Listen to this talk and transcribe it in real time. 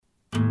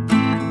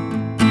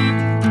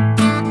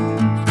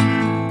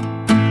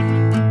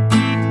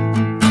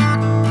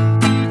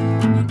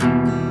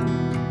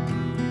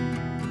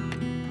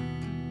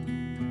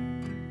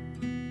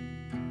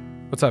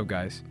What's up,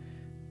 guys?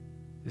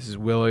 This is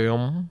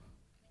William,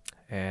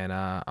 and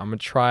I'm gonna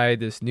try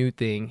this new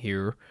thing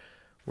here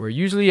where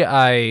usually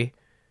I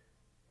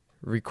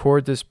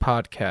record this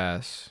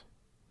podcast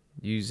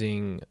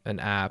using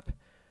an app,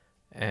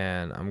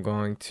 and I'm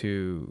going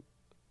to,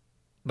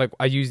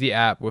 I use the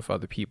app with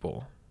other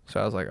people.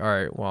 So I was like, all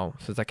right, well,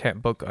 since I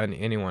can't book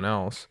anyone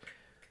else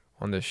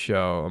on this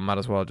show, I might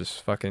as well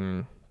just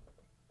fucking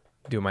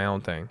do my own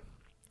thing.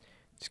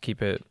 Just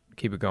keep it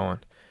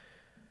going.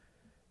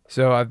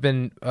 So I've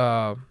been,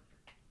 what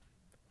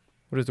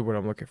is the word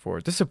I'm looking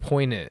for?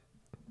 Disappointed.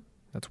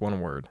 That's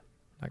one word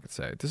I could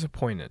say.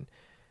 Disappointed.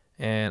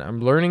 And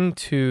I'm learning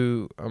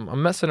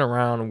I'm messing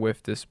around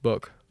with this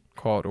book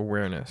called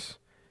Awareness.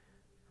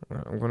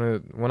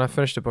 When I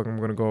finish the book, I'm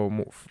going to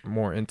go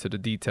more into the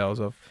details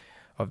of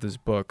this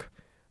book.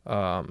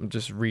 I'm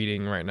just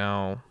reading right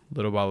now,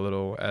 little by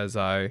little,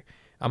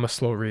 I'm a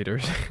slow reader.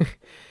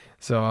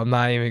 So I'm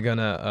not even going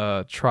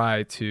to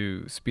try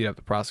to speed up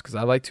the process because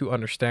I like to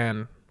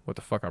understand what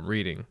the fuck I'm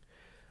reading.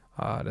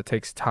 That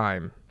takes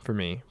time for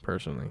me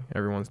personally.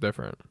 Everyone's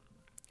different.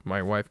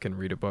 My wife can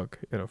read a book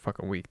in a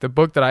fucking week. The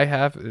book that I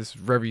have is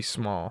very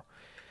small.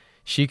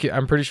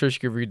 I'm pretty sure she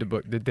could read the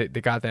book, the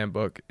goddamn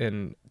book,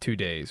 in 2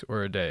 days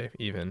or a day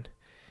even.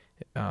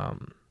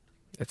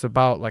 It's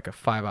about like a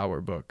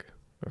 5-hour book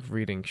of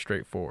reading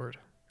straightforward,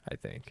 I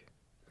think.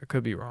 I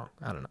could be wrong.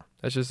 I don't know.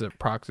 That's just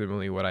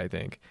approximately what I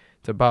think.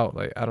 It's about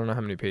I don't know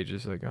how many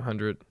pages,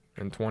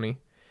 120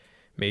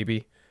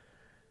 maybe.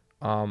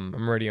 I'm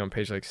already on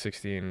page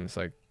 60 and it's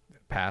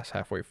past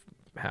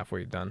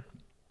halfway done.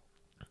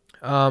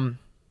 So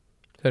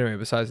anyway,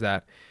 besides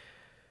that,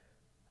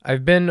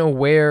 I've been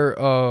aware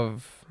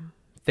of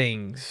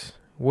things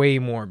way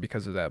more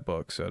because of that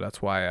book. So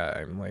that's why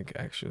I'm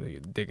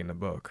actually digging the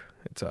book.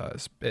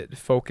 It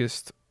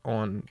focused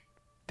on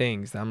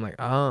things that I'm like,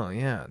 oh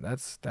yeah,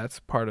 that's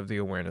part of the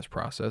awareness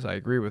process. I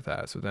agree with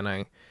that. So then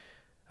I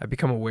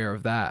become aware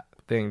of that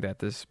thing that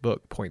this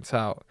book points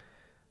out.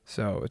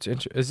 So it's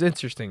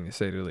interesting to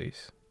say the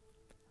least.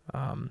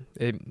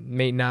 It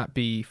may not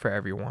be for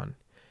everyone.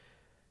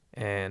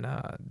 And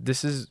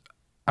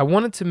I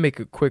wanted to make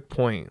a quick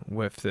point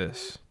with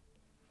this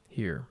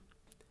here.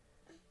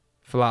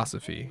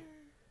 Philosophy.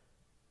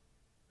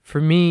 For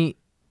me,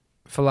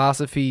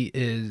 philosophy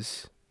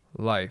is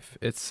life.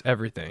 It's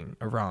everything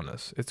around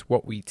us. It's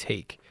what we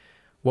take,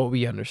 what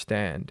we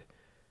understand,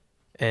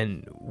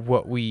 and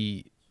what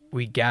we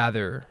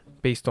gather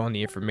based on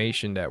the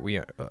information that we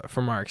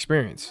from our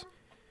experience.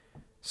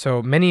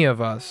 So many of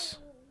us,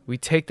 we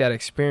take that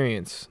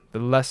experience, the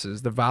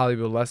lessons, the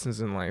valuable lessons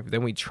in life,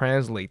 then we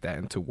translate that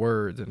into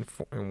words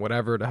and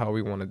whatever the hell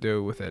we want to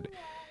do with it,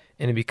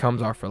 and it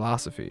becomes our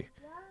philosophy.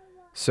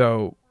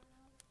 So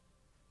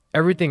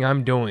everything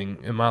I'm doing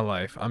in my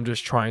life, I'm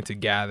just trying to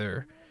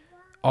gather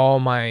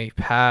all my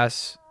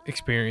past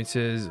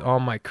experiences, all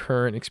my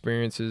current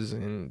experiences,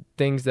 and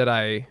things that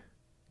I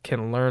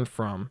can learn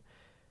from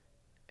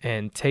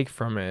and take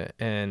from it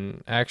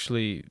and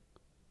actually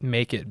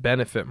make it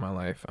benefit my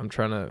life. I'm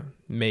trying to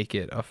make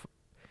it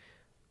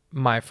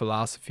my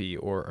philosophy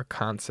or a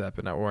concept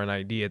or an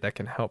idea that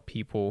can help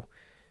people,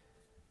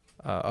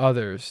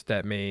 others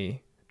that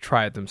may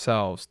try it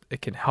themselves.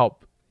 It can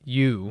help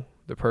you,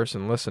 the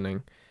person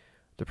listening,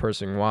 the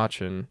person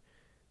watching,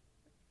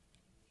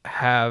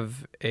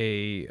 have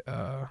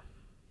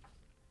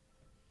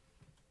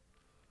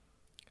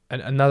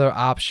another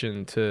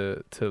option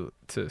to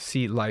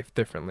see life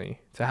differently,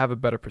 to have a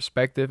better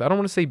perspective. I don't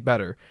want to say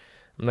better.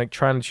 I'm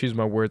trying to choose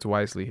my words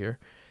wisely here,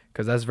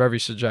 because that's very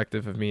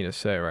subjective of me to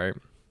say, right?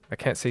 I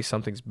can't say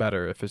something's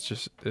better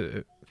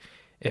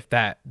if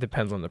that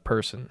depends on the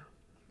person.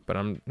 But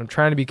I'm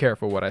trying to be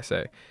careful what I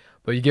say.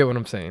 But you get what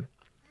I'm saying.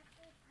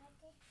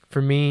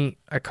 For me,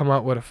 I come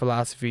out with a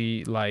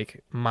philosophy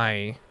like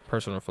my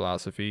personal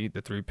philosophy,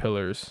 the 3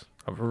 pillars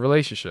of a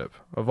relationship,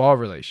 of all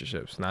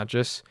relationships, not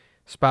just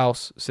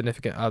spouse,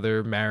 significant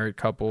other, married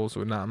couples.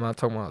 I'm not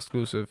talking about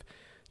exclusive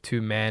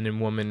to man and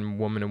woman,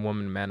 woman and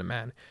woman, man and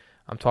man.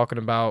 I'm talking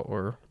about,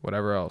 or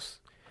whatever else.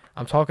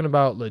 I'm talking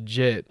about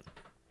legit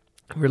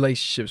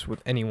relationships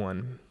with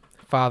anyone.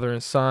 Father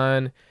and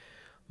son,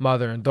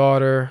 mother and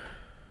daughter,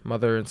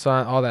 mother and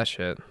son, all that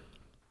shit.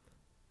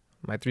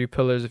 My 3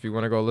 pillars, if you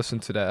want to go listen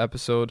to that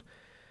episode.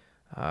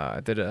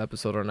 I did an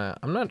episode on that.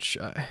 I'm not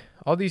sure.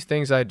 All these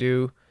things I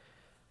do,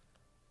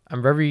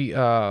 I'm very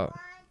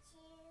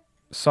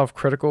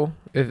self-critical,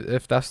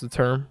 if that's the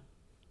term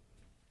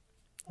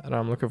that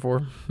I'm looking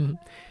for.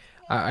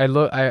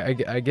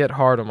 I get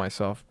hard on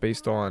myself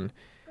based on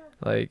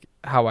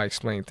how I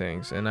explain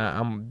things, and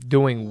I'm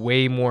doing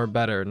way more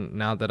better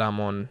now that I'm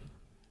on.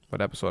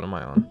 What episode am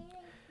I on?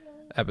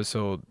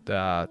 Episode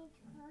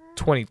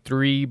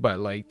 23, but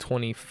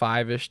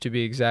 25ish to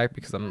be exact,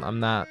 because I'm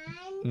not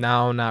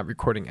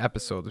recording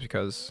episodes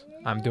because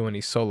I'm doing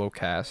these solo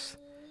casts.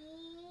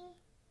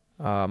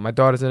 My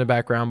daughter's in the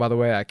background, by the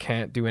way. I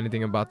can't do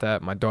anything about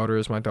that. My daughter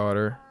is my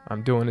daughter.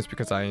 I'm doing this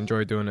because I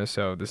enjoy doing this,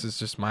 so this is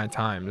just my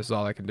time. This is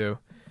all I can do.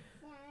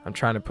 I'm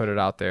trying to put it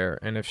out there.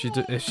 And if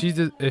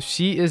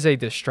she is a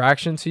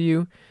distraction to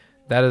you,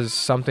 that is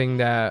something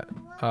that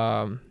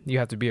you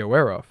have to be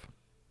aware of.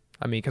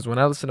 I mean, because when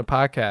I listen to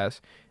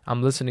podcasts,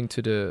 I'm listening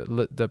to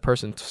the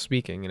person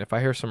speaking, and if I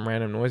hear some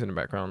random noise in the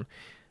background,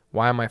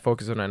 why am I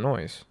focused on that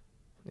noise?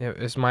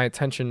 Is my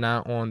attention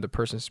not on the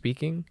person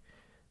speaking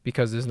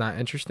because it's not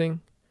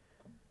interesting?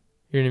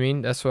 You know what I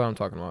mean? That's what I'm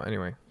talking about.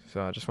 Anyway,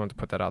 so I just wanted to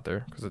put that out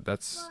there because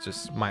that's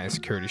just my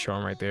insecurity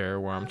showing right there,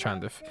 where I'm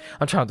trying to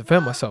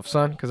defend myself,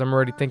 son, because I'm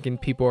already thinking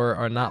people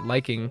are not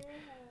liking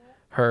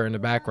her in the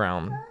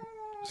background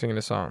singing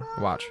the song.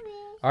 Watch.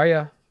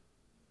 Arya.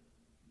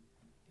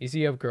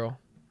 Easy up, girl.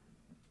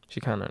 She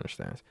kind of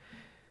understands.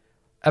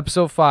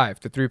 Episode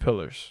 5, The 3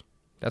 Pillars.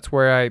 That's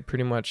where I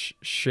pretty much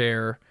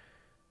share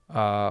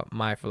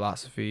my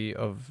philosophy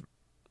of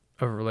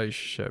a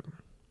relationship.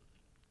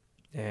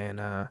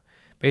 And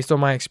based on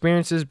my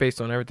experiences,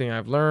 based on everything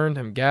I've learned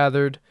and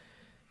gathered,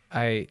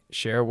 I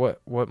share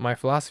what my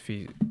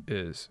philosophy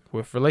is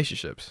with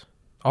relationships.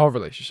 All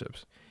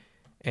relationships.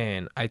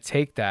 And I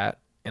take that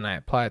and I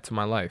apply it to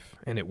my life.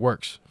 And it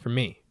works for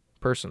me,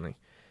 personally.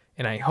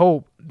 And I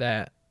hope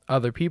that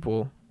other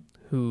people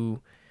who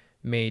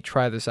may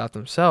try this out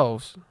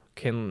themselves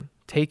can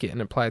take it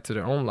and apply it to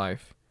their own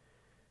life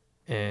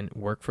and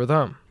work for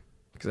them,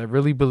 because I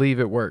really believe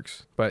it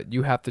works, but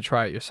you have to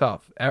try it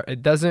yourself.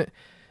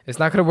 It's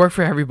not going to work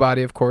for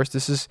everybody, of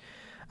course.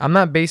 I'm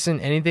not basing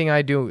anything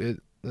I do.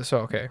 So,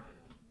 okay,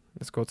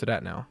 let's go to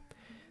that now.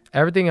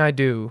 Everything I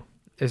do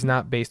is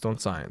not based on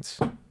science.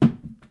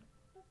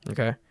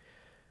 Okay.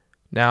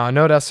 Now, I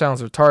know that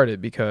sounds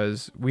retarded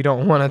because we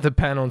don't want to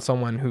depend on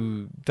someone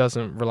who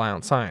doesn't rely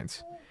on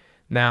science.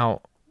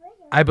 Now,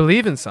 I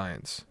believe in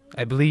science.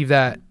 I believe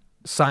that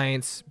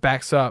science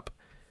backs up.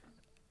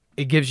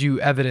 It gives you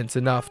evidence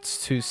enough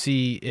to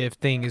see if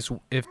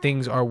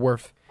things are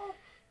worth,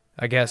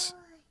 I guess,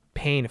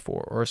 paying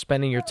for or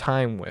spending your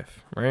time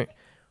with, right?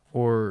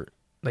 Or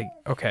like,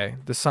 okay,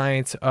 the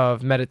science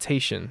of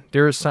meditation.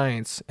 There is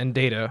science and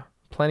data,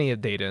 plenty of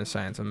data in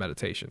science on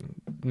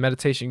meditation.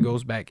 Meditation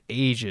goes back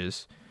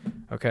ages,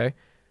 okay?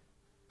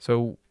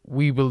 So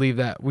we believe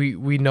that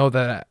we know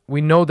that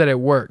it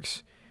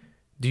works.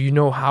 Do you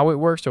know how it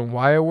works and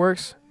why it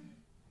works?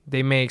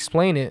 They may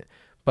explain it,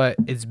 but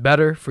it's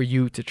better for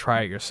you to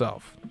try it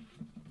yourself.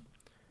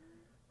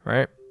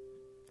 Right?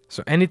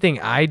 So anything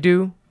I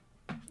do,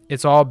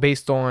 it's all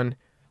based on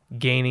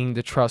gaining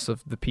the trust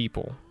of the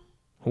people,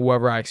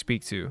 whoever I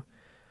speak to.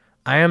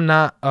 I am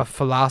not a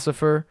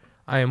philosopher.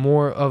 I am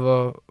more of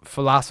a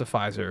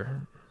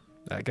philosophizer.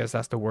 I guess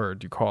that's the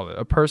word you call it.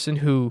 A person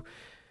who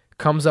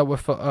comes up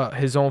with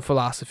his own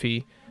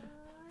philosophy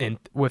and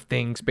with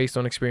things based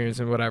on experience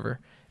and whatever,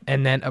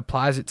 and then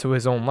applies it to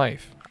his own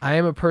life. I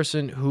am a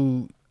person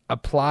who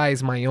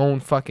applies my own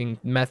fucking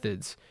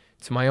methods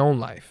to my own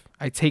life.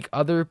 I take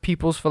other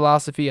people's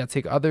philosophy, I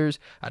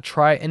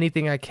try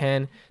anything I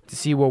can to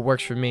see what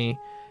works for me,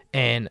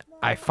 and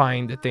I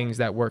find the things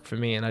that work for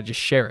me and I just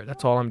share it.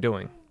 That's all I'm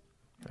doing.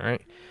 All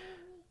right?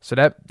 So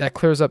that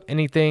clears up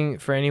anything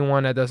for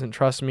anyone that doesn't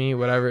trust me,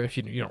 whatever. If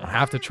you don't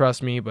have to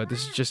trust me, but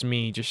this is just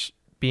me just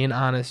being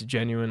honest,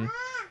 genuine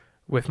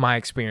with my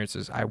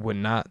experiences. I would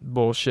not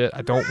bullshit.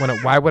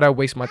 Why would I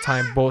waste my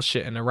time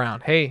bullshitting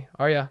around? Hey,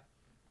 Arya,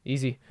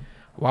 easy.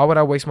 Why would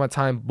I waste my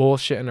time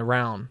bullshitting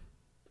around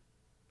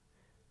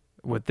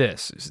with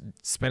this?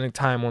 Spending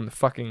time on the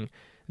fucking,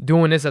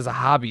 doing this as a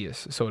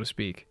hobbyist, so to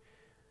speak.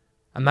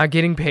 I'm not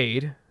getting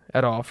paid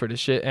at all for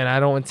this shit, and I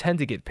don't intend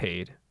to get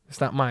paid.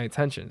 It's not my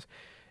intentions.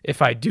 If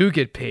I do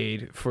get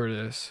paid for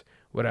this,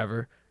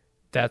 whatever,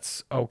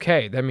 that's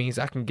okay. That means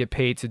I can get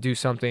paid to do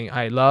something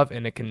I love,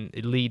 and it can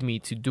lead me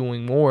to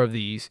doing more of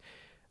these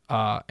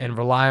and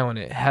rely on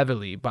it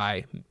heavily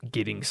by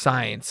getting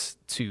science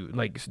to,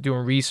 like,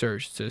 doing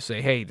research to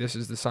say, hey, this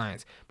is the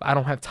science. But I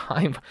don't have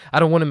time. I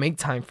don't want to make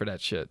time for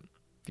that shit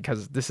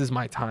because this is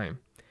my time.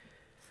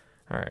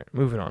 All right,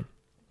 moving on.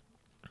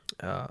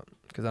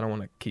 Because I don't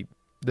want to keep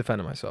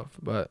defending myself.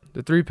 But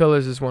the 3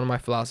 pillars is one of my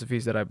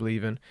philosophies that I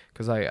believe in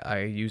because I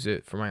use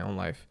it for my own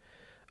life.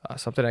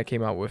 Something I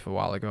came out with a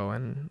while ago,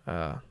 and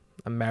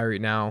I'm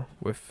married now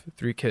with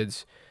 3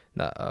 kids.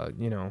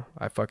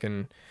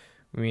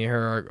 Me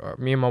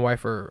and my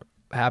wife are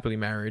happily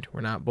married.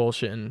 We're not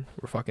bullshitting.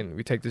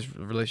 We take this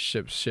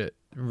relationship shit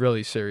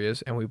really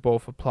serious, and we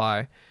both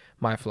apply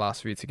my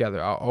philosophy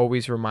together. I'll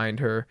always remind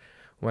her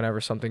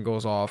whenever something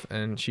goes off,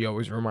 and she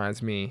always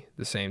reminds me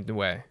the same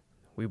way.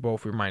 We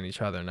both remind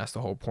each other, and that's the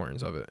whole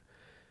importance of it.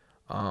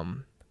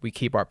 We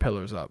keep our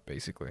pillars up,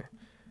 basically.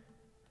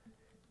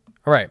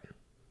 All right.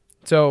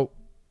 So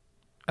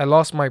I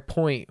lost my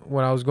point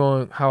when I was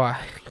how I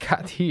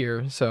got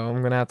here. So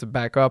I'm going to have to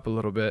back up a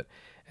little bit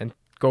and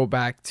go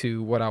back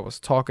to what I was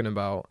talking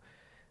about,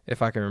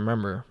 if I can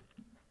remember.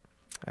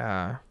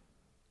 I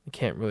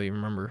can't really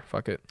remember.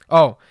 Fuck it.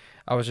 Oh,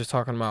 I was just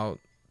talking about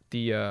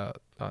the,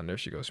 there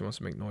she goes. She wants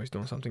to make noise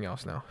doing something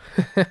else now.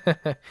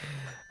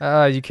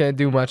 You can't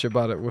do much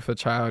about it with a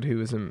child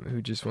who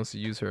just wants to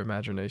use her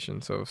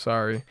imagination. So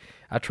sorry.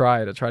 I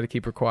tried to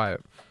keep her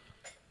quiet.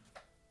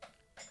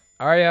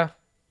 Arya.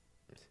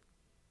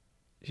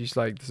 She's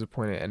like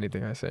disappointed at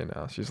anything I say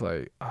now. She's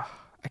like,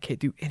 I can't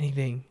do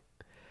anything.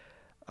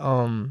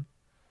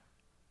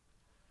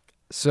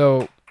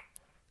 So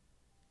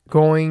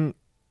going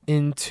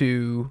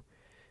into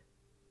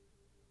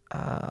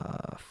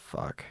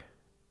fuck.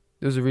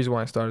 There's a reason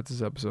why I started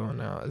this episode.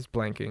 Now it's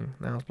blanking.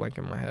 Now it's blanking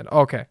in my head.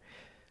 Okay.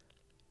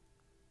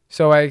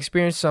 So I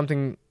experienced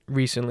something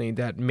recently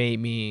that made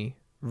me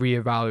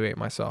reevaluate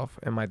myself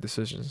and my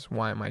decisions.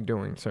 Why am I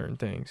doing certain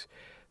things?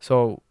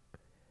 So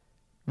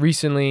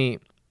recently,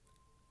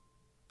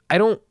 I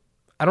don't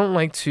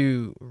like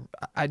to.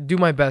 I do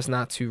my best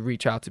not to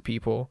reach out to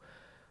people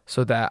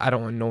so that I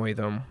don't annoy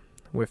them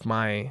with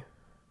my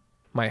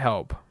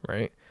help.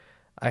 Right?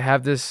 I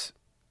have this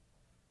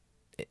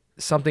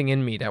something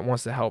in me that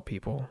wants to help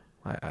people.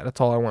 That's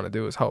all I want to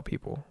do is help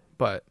people.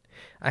 But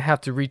I have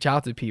to reach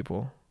out to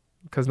people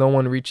because no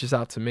one reaches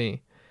out to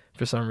me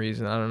for some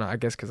reason. I don't know. I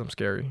guess because I'm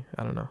scary.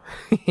 I don't know.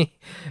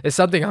 It's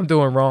something I'm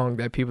doing wrong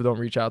that people don't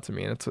reach out to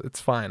me, and it's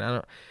fine.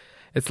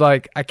 It's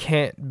like I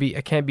can't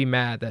be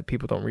mad that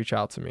people don't reach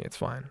out to me. It's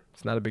fine.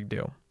 It's not a big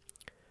deal,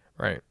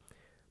 right?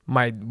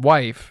 My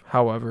wife,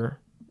 however,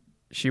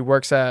 she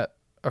works at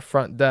a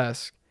front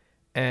desk,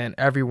 and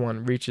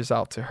everyone reaches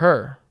out to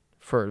her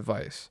for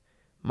advice.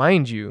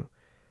 Mind you,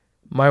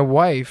 my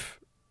wife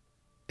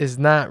is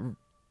not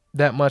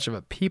that much of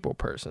a people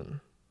person,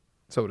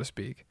 so to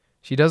speak.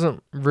 She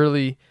doesn't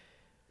really,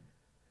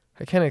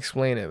 I can't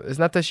explain it. It's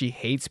not that she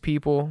hates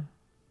people,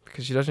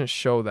 because she doesn't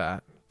show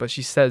that, but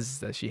she says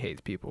that she hates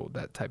people,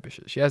 that type of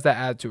shit. She has that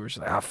attitude where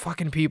she's like,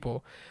 fucking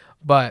people.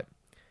 But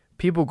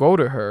people go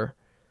to her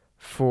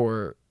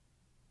for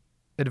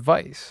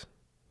advice.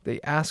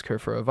 They ask her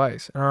for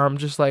advice. And I'm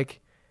just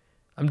like,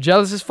 I'm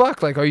jealous as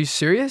fuck. Like, are you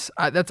serious?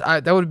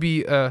 That would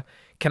be,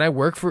 can I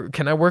work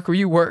where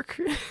you work?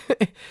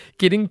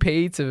 Getting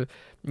paid to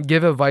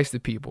give advice to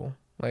people.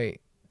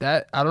 Like,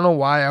 that, I don't know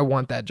why I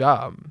want that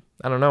job.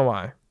 I don't know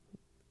why.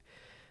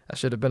 I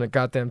should have been a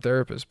goddamn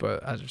therapist,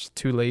 but I was just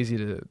too lazy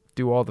to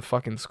do all the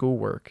fucking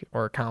schoolwork,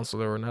 or a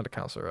counselor, or not a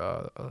counselor,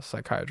 a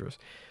psychiatrist.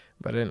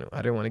 But I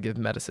didn't want to give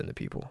medicine to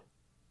people.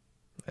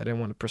 I didn't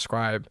want to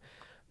prescribe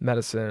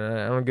medicine.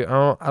 I'm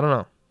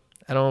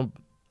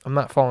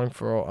not falling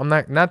for.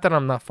 Not that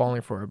I'm not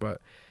falling for it,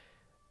 but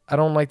I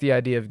don't like the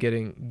idea of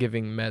giving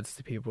meds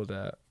to people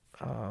that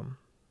I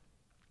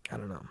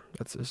don't know.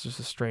 It's just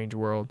a strange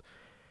world.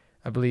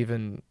 I believe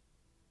in,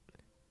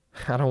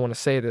 I don't want to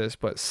say this,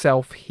 but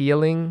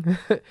self-healing.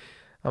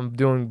 I'm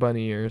doing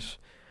bunny ears,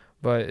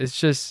 but it's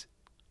just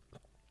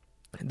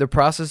the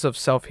process of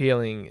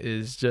self-healing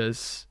is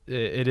just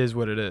it is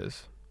what it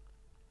is,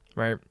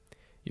 right?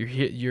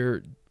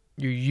 You're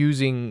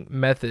using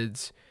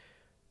methods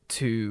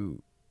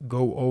to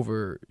go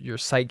over your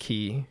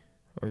psyche,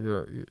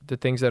 or the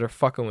things that are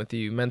fucking with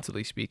you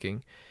mentally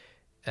speaking.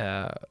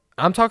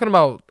 I'm talking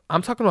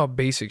about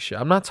basic shit.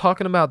 I'm not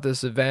talking about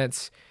this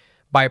advanced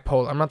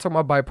bipolar. I'm not talking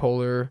about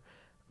bipolar,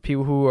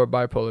 people who are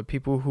bipolar,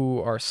 people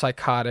who are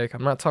psychotic.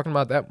 I'm not talking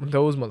about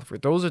those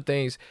motherfuckers. Those are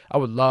things I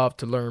would love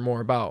to learn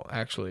more about,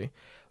 actually,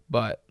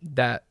 but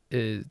that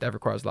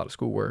requires a lot of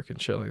schoolwork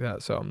and shit like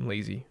that. So I'm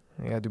lazy.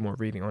 I gotta do more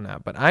reading on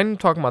that. But I'm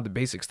talking about the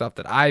basic stuff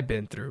that I've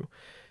been through: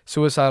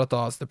 suicidal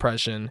thoughts,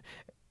 depression,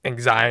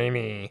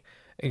 anxiety.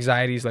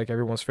 Anxiety is like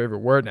everyone's favorite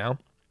word now.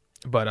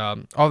 But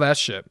all that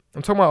shit.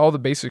 I'm talking about all the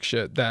basic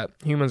shit that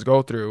humans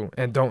go through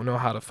and don't know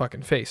how to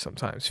fucking face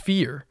sometimes.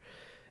 Fear,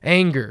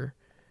 anger,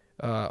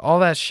 all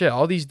that shit.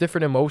 All these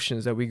different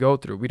emotions that we go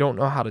through. We don't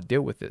know how to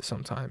deal with it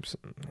sometimes.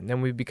 And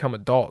then we become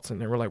adults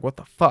and then we're like, what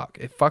the fuck?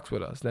 It fucks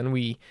with us. Then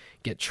we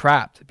get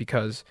trapped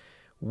because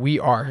we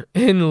are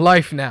in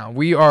life now.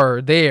 We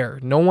are there.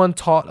 No one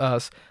taught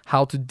us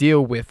how to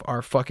deal with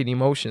our fucking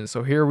emotions.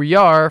 So here we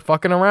are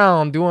fucking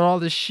around, doing all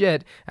this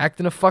shit,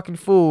 acting a fucking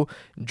fool,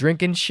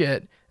 drinking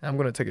shit. I'm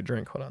going to take a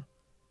drink. Hold on.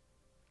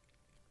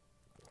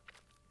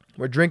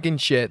 We're drinking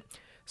shit.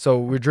 So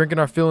we're drinking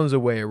our feelings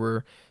away.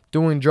 We're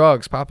doing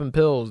drugs, popping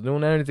pills,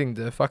 doing anything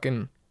to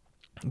fucking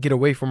get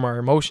away from our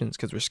emotions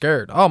because we're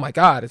scared. Oh my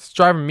God, it's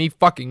driving me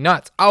fucking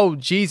nuts. Oh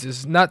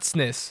Jesus,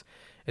 nutsness.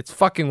 It's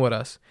fucking with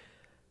us.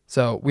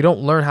 So we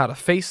don't learn how to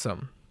face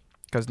them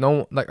because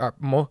I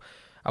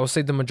would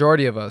say the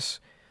majority of us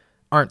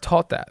aren't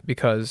taught that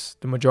because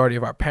the majority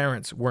of our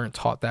parents weren't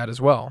taught that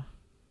as well.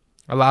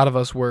 A lot of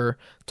us were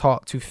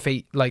taught to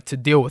to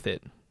deal with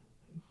it.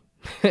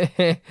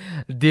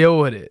 Deal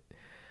with it.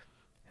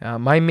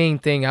 My main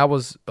thing I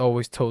was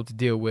always told to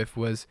deal with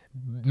was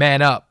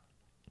man up.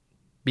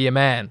 Be a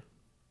man.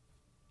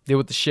 Deal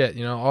with the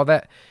shit, all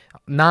that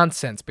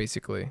nonsense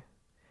basically.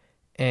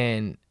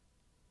 And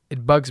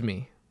it bugs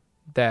me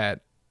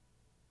that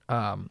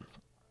a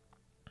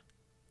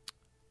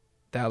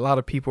lot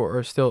of people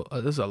are still,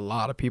 there's a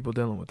lot of people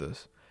dealing with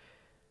this.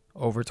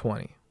 Over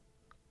 20.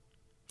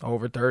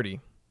 Over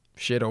 30,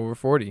 shit over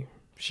 40,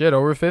 shit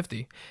over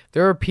 50.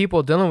 There are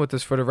people dealing with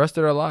this for the rest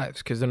of their lives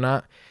because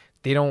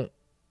they don't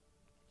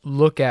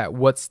look at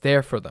what's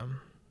there for them,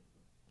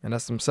 and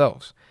that's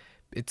themselves.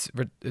 It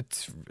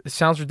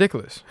sounds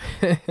ridiculous.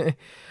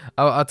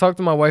 I talk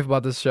to my wife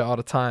about this shit all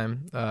the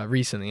time,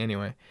 recently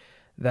anyway,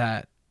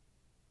 that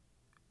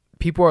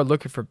people are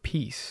looking for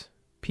peace.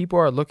 People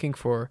are looking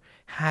for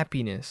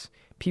happiness.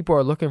 People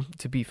are looking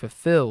to be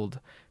fulfilled.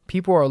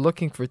 People are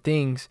looking for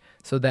things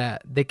so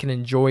that they can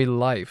enjoy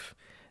life.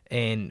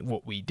 And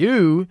what we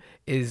do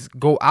is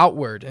go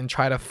outward and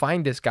try to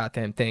find this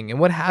goddamn thing. And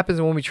what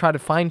happens when we try to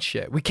find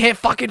shit? We can't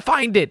fucking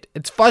find it.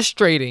 It's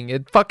frustrating.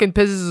 It fucking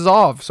pisses us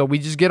off. So we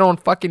just get on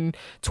fucking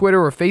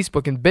Twitter or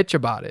Facebook and bitch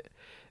about it.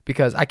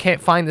 Because I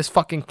can't find this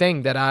fucking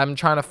thing that I'm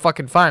trying to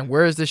fucking find.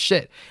 Where is this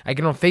shit? I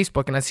get on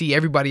Facebook and I see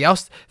everybody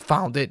else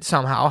found it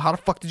somehow. How the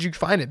fuck did you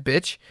find it,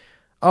 bitch?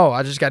 Oh,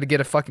 I just got to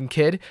get a fucking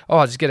kid. Oh,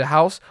 I just get a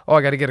house. Oh,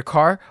 I got to get a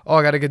car. Oh,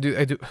 I got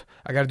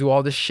to do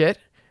all this shit.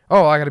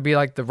 Oh, I got to be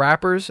like the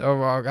rappers.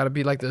 Or I got to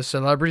be like the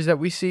celebrities that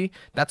we see.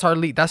 That's our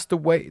lead. That's the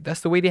way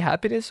to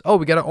happiness. Oh,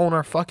 we got to own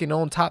our fucking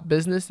own top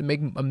business to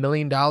make $1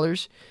 million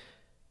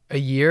a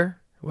year,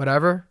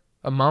 whatever,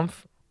 a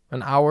month,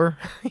 an hour.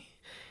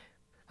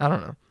 I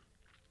don't know.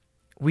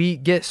 We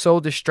get so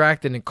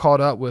distracted and caught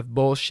up with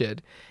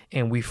bullshit,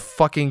 and we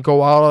fucking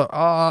go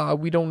out.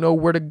 We don't know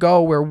where to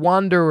go. We're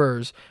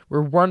wanderers.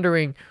 We're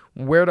wondering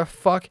where the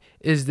fuck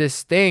is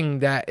this thing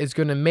that is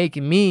going to make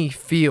me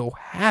feel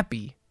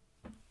happy.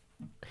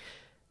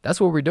 That's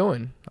what we're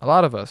doing, a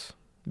lot of us,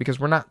 because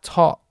we're not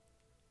taught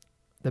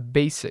the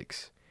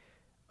basics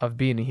of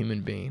being a human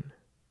being.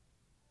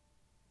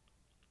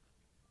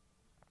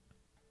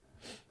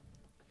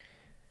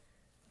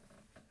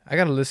 I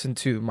gotta listen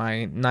to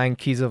my 9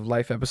 Keys of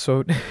Life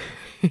episode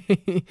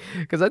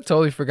because I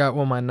totally forgot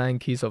what my 9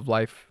 Keys of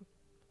Life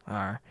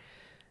are.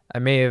 I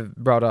may have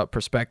brought up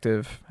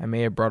perspective. I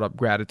may have brought up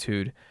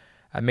gratitude.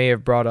 I may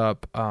have brought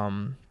up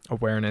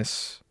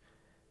awareness.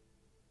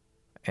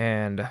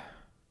 And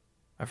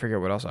I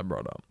forget what else I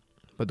brought up.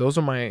 But those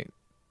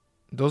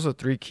are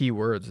 3 key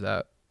words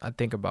that I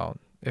think about.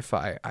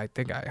 I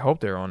hope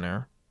they're on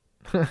there.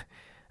 I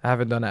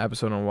haven't done an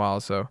episode in a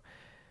while, so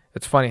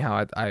it's funny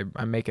how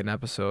I make an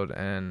episode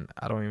and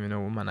I don't even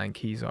know what my 9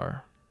 keys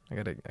are. I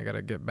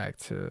gotta get back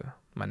to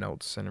my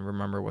notes and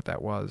remember what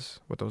those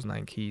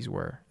 9 keys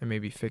were, and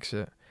maybe fix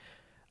it.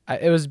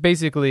 It was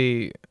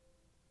basically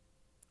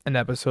an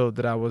episode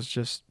that I was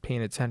just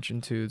paying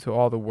attention to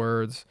all the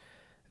words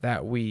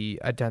that we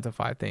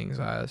identify things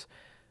as.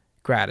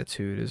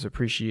 Gratitude is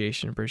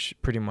appreciation,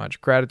 pretty much.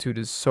 Gratitude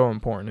is so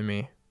important to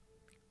me.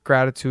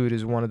 Gratitude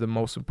is one of the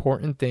most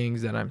important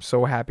things that I'm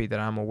so happy that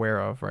I'm aware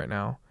of right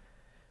now.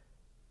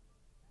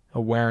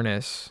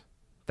 Awareness,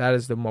 that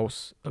is the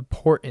most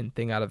important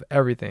thing out of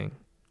everything.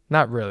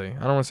 Not really,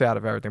 I don't want to say out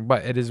of everything,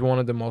 but it is one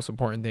of the most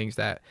important things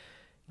that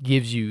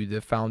gives you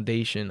the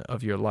foundation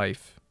of your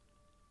life.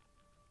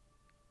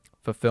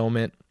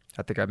 Fulfillment,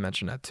 I think I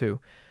mentioned that too.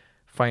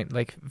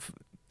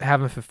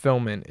 Having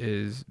fulfillment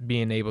is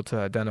being able to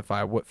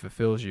identify what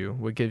fulfills you,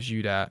 what gives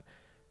you that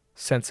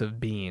sense of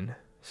being,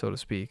 so to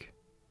speak.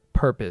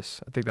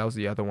 Purpose, I think that was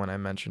the other one I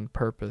mentioned.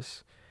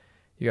 Purpose,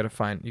 you gotta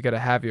find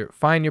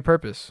your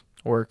purpose.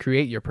 Or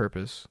create your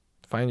purpose.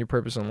 Find your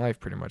purpose in life,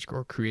 pretty much.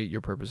 Or create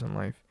your purpose in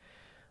life.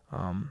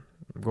 I'm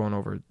going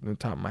over the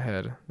top of my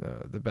head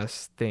the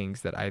best things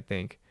that I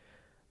think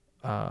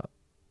I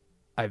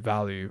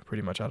value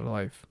pretty much out of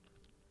life.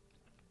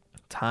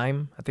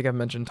 Time. I think I've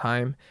mentioned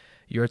time.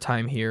 Your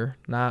time here.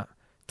 Not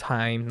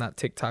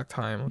TikTok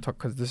time.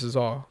 Because this is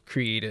all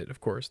created, of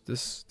course.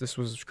 This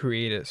was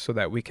created so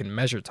that we can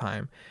measure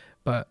time.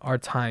 But our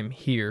time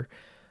here,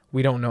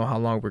 we don't know how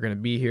long we're going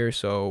to be here,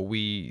 so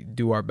we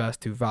do our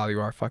best to value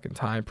our fucking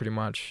time, pretty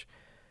much.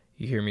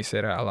 You hear me say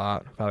that a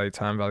lot. Value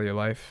time, value your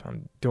life.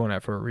 I'm doing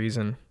that for a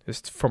reason.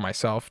 It's for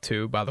myself,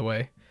 too, by the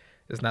way.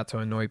 It's not to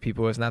annoy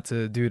people. It's not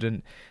to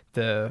do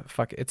the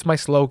fuck. It's my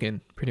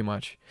slogan, pretty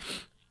much.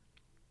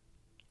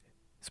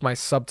 It's my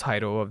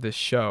subtitle of this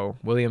show.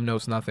 William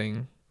knows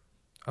nothing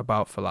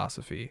about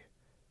philosophy.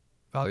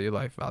 Value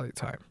life, value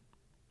time.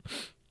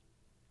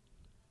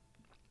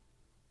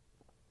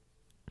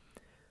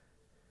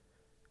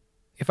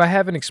 If I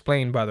haven't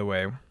explained, by the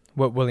way,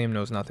 what William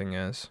Knows Nothing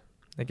is,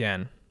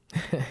 again,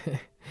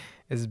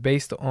 is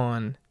based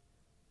on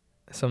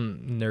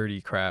some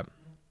nerdy crap.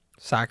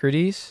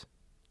 Socrates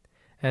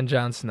and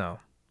Jon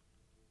Snow.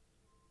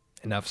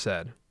 Enough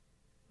said.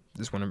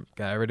 I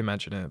already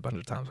mentioned it a bunch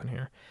of times on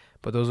here.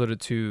 But those are the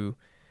 2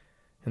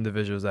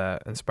 individuals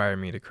that inspired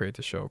me to create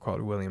the show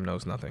called William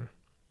Knows Nothing.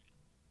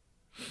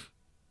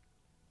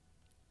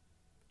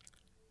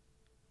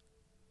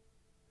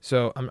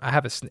 So I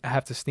have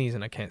to sneeze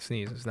and I can't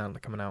sneeze. It's not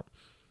coming out.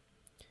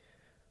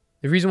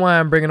 The reason why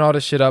I'm bringing all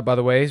this shit up, by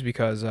the way, is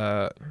because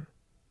I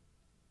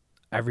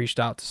reached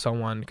out to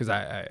someone because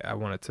I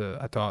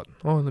thought,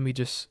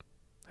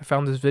 I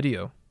found this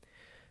video.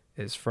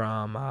 It's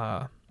from,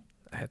 I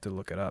had to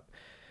look it up.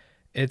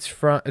 It's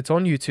on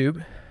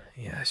YouTube.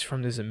 Yeah, it's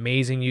from this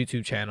amazing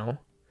YouTube channel.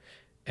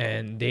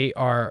 And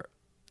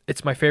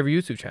it's my favorite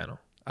YouTube channel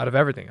out of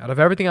everything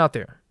out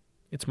there.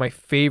 It's my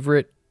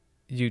favorite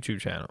YouTube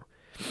channel.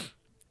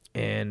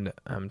 And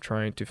I'm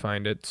trying to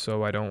find it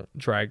so I don't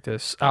drag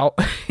this out.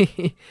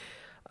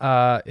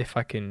 If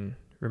I can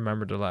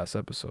remember the last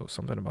episode,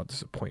 something about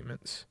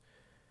disappointments.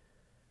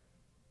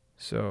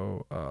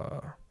 So,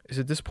 is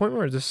it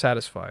disappointment or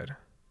dissatisfied?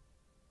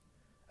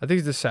 I think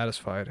it's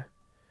dissatisfied.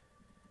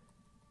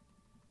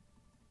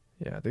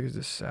 Yeah, I think it's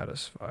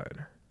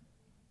dissatisfied.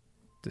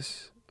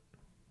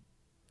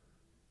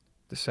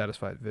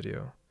 Dissatisfied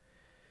video.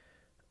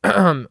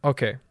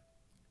 Okay.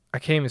 I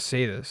can't even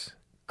say this.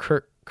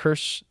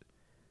 Kurz.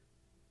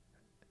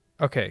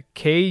 Okay.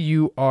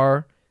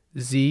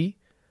 KURZGESAGT.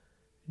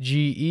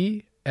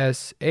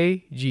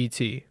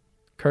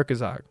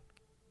 Kyrgyzstan.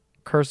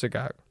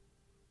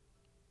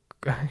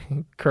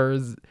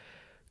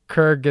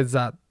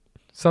 Kyrgyzstan.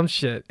 Some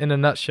shit in a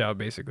nutshell,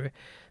 basically.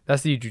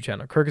 That's the YouTube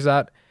channel.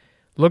 Kyrgyzstan.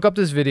 Look up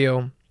this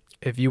video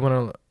if you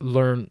want to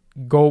learn,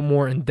 go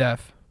more in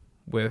depth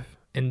with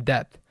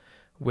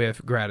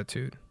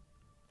gratitude.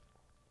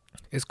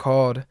 It's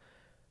called,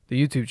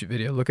 the YouTube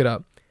video, look it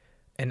up,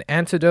 An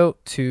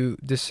Antidote to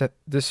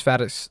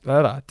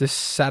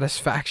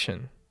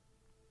Dissatisfaction.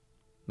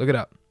 Look it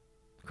up.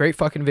 Great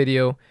fucking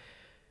video.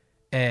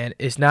 And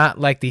it's not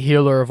like the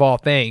healer of all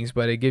things,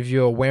 but it gives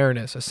you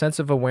awareness, a sense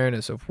of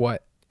awareness of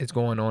what is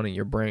going on in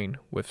your brain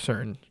with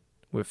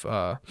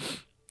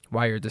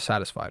why you're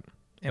dissatisfied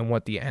and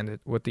what the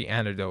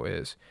antidote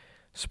is.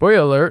 Spoiler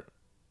alert,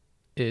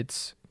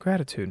 it's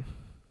gratitude.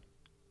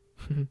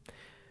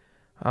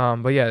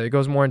 But yeah, it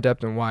goes more in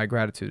depth on why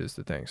gratitude is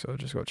the thing. So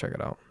just go check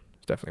it out.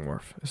 It's definitely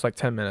worth. It's like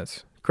 10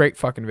 minutes. Great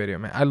fucking video,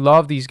 man. I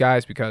love these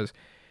guys because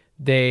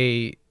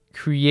they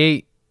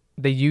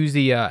use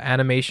the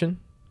animation.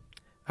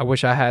 I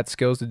wish I had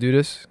skills to do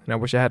this, and I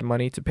wish I had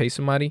money to pay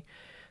somebody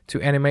to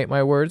animate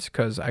my words,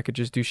 because I could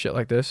just do shit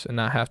like this and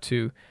not have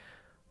to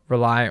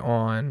rely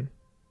on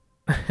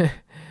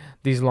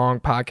these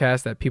long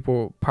podcasts that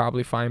people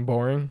probably find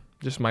boring.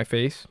 Just my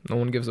face. No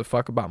one gives a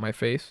fuck about my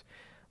face.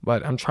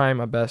 But I'm trying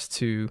my best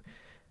to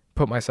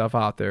put myself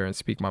out there and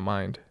speak my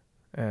mind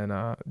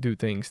and do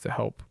things to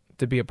help,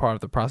 to be a part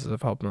of the process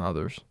of helping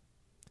others.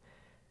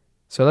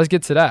 So let's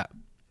get to that.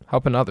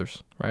 Helping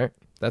others, right?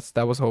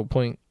 That was the whole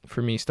point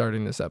for me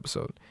starting this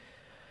episode.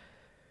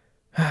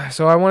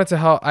 So I wanted to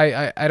help.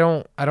 I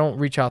don't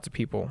reach out to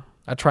people.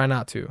 I try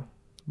not to.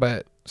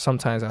 But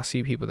sometimes I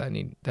see people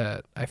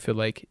that I feel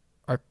like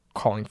are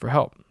calling for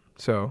help.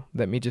 So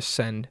let me just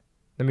try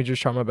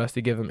my best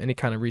to give them any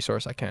kind of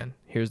resource I can.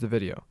 Here's the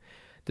video.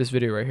 This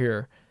video right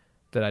here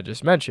that I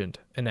just mentioned,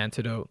 An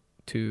Antidote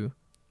to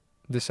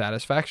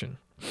Dissatisfaction.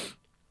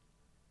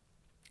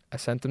 I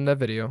sent them that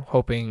video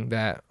hoping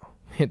that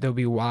they'll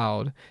be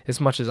wild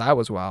as much as I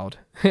was wild.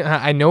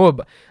 I knew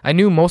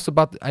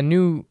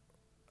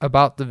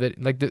about the video,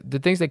 like the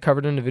things they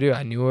covered in the video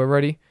I knew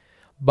already,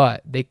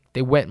 but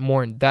they went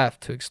more in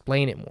depth to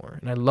explain it more.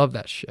 And I love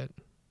that shit.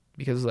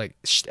 Because like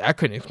I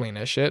couldn't explain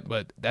that shit,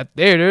 but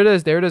there it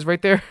is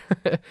right there.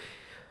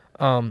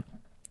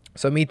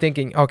 So me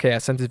thinking, okay, I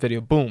sent this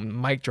video,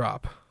 boom, mic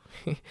drop,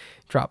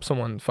 drop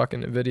someone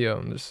fucking a video,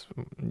 and just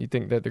you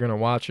think that they're gonna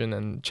watch it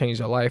and change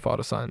their life all of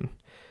a sudden.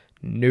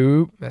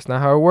 Nope, that's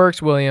not how it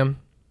works, William.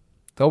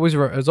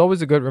 It's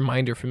always a good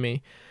reminder for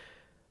me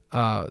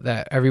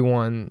that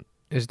everyone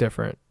is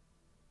different.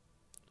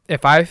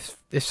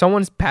 If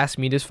someone's passed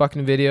me this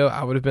fucking video,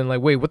 I would have been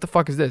like, wait, what the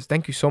fuck is this?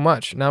 Thank you so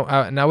much.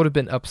 And I would have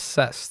been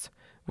obsessed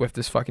with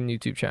this fucking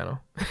YouTube channel.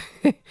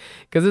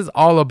 Because it's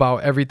all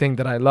about everything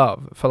that I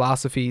love.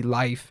 Philosophy,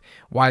 life,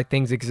 why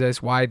things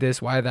exist, why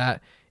this, why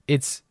that.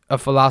 It's a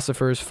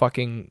philosopher's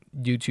fucking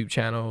YouTube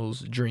channel's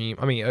dream.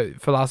 I mean, a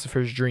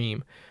philosopher's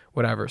dream,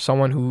 whatever.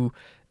 Someone who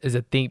is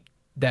a deep,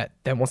 that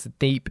wants to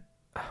deep.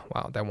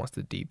 Wow, that wants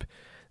to deep.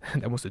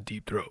 That wants to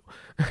deep throat.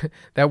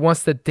 That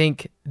wants to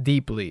think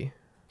deeply.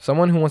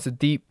 Someone who wants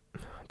to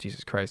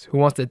who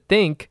wants to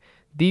think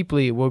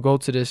deeply will go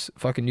to this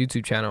fucking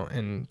YouTube channel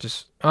and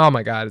just, oh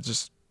my God, it's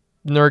just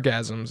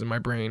nergasms in my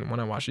brain when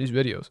I watch these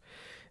videos.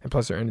 And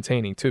plus they're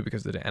entertaining too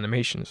because of the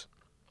animations.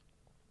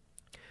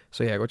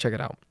 So yeah, go check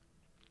it out.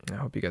 I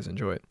hope you guys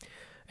enjoy it.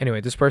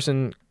 Anyway, this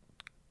person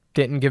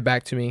didn't give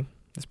back to me.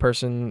 This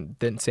person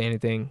didn't say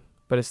anything,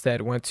 but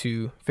instead went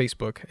to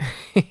Facebook.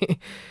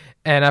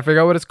 And I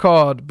forgot what it's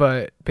called,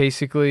 but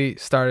basically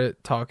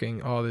started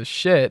talking all this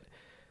shit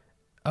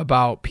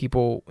about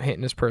people hitting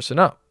this person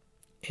up.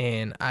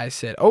 And I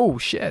said, oh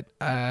shit,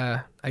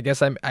 I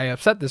guess I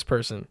upset this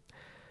person.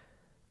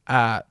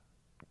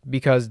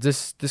 Because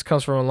this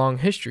comes from a long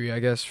history, I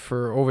guess,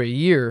 for over a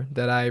year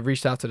that I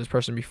reached out to this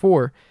person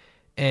before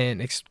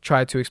and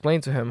tried to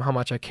explain to him how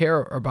much I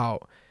care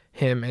about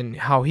him and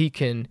how he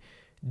can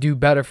do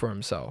better for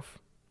himself.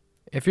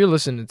 If you're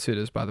listening to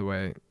this, by the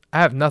way, I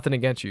have nothing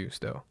against you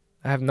still.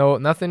 I have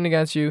nothing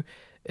against you.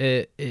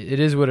 It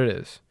is what it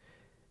is.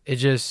 It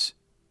just,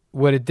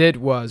 what it did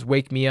was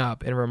wake me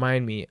up and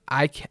remind me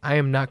I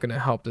am not going to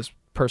help this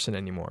person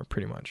anymore,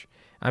 pretty much.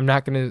 I'm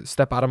not going to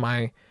step out of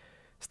my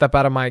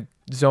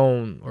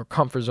zone or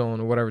comfort zone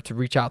or whatever to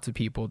reach out to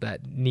people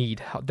that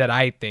need help, that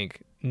I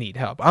think need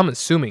help. I'm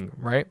assuming,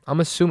 right? I'm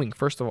assuming,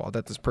 first of all,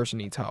 that this person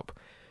needs help.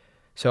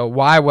 So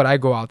why would I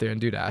go out there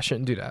and do that? I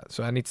shouldn't do that.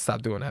 So I need to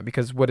stop doing that,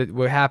 because what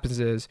happens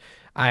is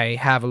I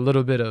have a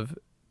little bit of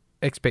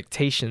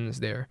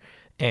expectations there,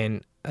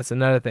 And that's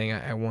another thing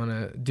I want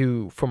to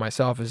do for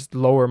myself is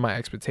lower my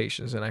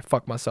expectations. And I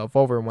fuck myself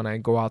over when I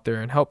go out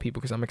there and help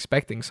people because I'm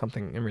expecting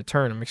something in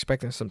return. I'm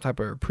expecting some type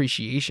of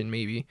appreciation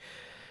maybe,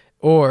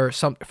 or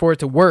for it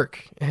to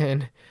work.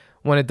 And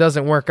when it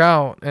doesn't work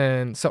out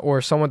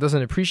or someone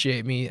doesn't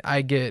appreciate me,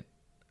 I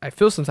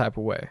feel some type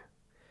of way.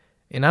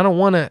 And I don't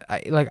want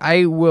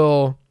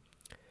to,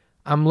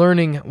 I'm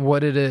learning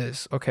what it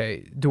is.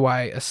 Okay, do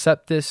I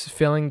accept this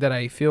feeling that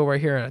I feel right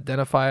here and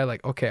identify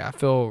like, okay, I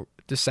feel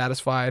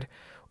dissatisfied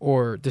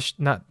or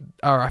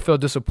I feel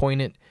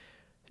disappointed.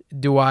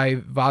 Do I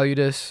value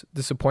this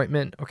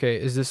disappointment? Okay,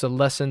 is this a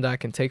lesson that I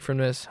can take from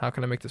this? How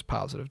can I make this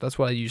positive? That's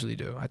what I usually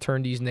do. I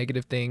turn these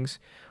negative things,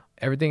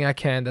 everything I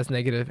can that's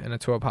negative,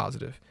 into a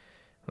positive.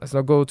 Let's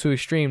not go too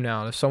extreme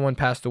now. If someone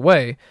passed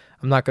away,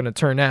 I'm not going to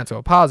turn that to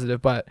a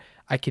positive, but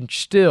I can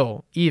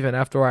still, even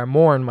after I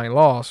mourn my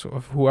loss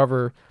of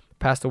whoever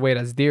passed away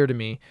that's dear to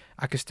me,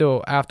 I can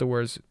still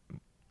afterwards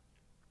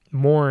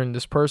mourn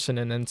this person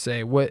and then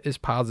say, what is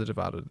positive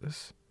out of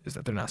this? Is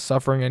that they're not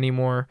suffering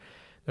anymore.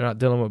 They're not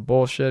dealing with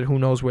bullshit. Who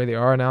knows where they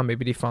are now?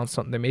 Maybe they found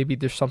something. Maybe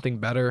there's something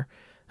better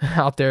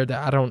out there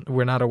that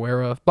we're not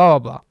aware of. Blah,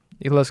 blah, blah.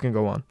 The list can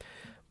go on.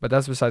 But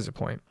that's besides the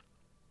point.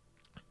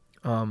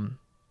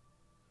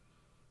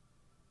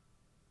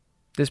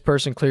 This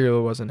person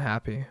clearly wasn't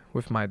happy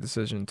with my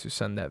decision to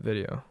send that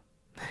video.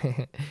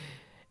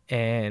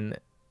 And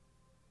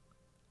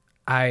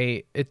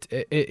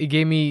it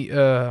gave me,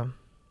 it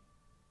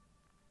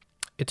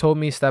told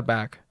me step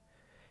back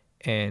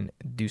and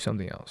do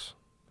something else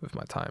with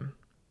my time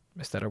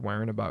instead of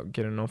worrying about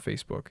getting on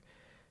Facebook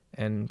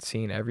and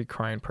seeing every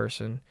crying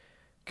person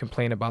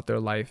complain about their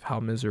life, how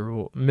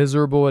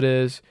miserable it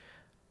is.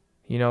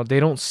 You know, they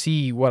don't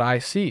see what I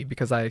see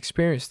because I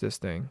experienced this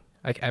thing.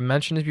 I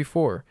mentioned this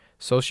before.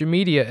 Social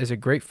media is a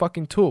great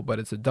fucking tool, but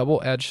it's a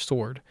double-edged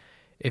sword.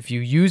 If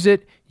you use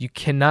it, you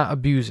cannot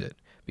abuse it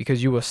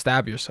because you will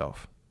stab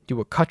yourself. You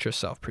will cut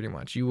yourself pretty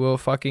much. You will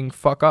fucking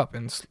fuck up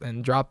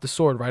and drop the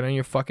sword right on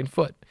your fucking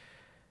foot.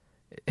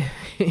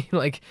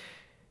 Like,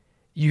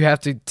 you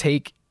have to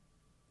take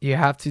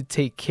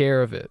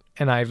care of it.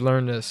 And I've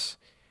learned this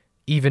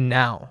even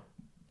now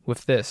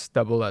with this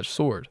double-edged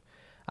sword.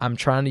 I'm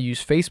trying to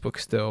use Facebook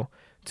still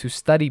to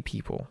study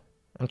people.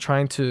 I'm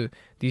trying to,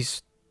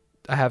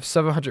 I have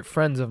 700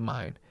 friends of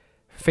mine,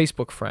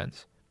 Facebook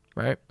friends,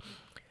 right?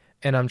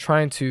 And I'm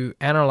trying to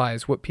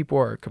analyze what people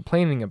are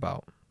complaining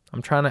about.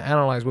 I'm trying to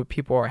analyze what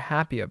people are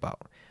happy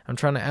about. I'm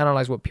trying to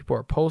analyze what people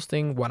are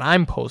posting, what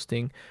I'm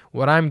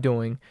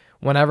doing.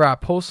 Whenever I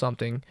post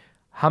something,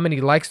 how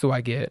many likes do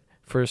I get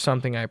for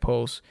something I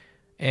post?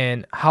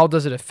 And how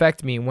does it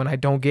affect me when I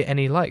don't get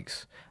any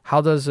likes? How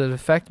does it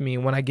affect me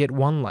when I get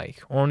 1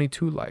 like, or only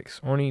 2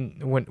 likes, or only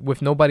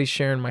with nobody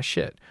sharing my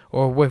shit,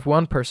 or with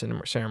 1 person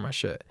sharing my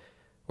shit,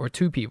 or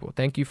 2 people?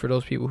 Thank you for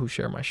those people who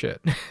share my shit.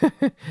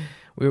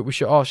 We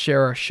should all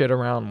share our shit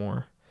around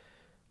more.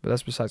 But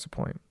that's besides the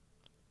point.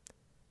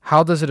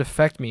 How does it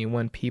affect me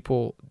when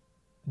people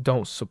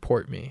don't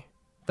support me?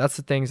 That's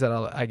the things that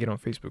I get on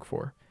Facebook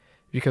for,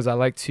 because I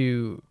like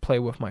to play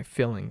with my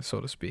feelings,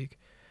 so to speak.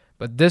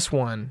 But this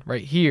one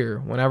right here,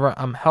 whenever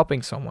I'm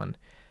helping someone,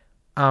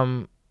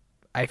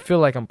 I feel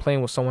like I'm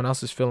playing with someone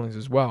else's feelings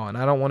as well. And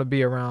I don't want to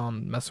be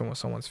around messing with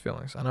someone's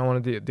feelings. I don't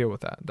want to deal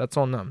with that. That's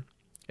on them.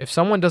 If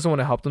someone doesn't want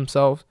to help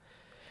themselves,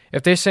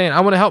 if they're saying,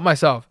 I want to help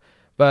myself,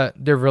 but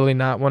they're really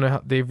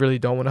they really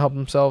don't want to help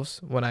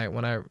themselves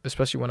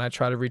especially when I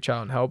try to reach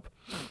out and help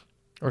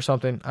or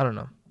something, I don't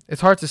know.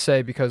 It's hard to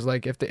say because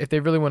like if they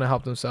really want to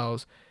help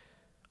themselves,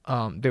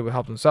 they would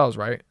help themselves,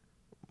 right?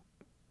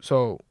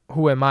 So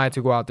who am I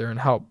to go out there and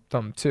help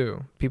them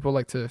too? People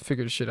like to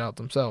figure the shit out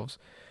themselves.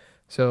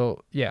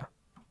 So yeah,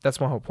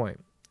 that's my whole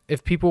point.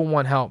 If people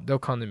want help, they'll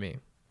come to me.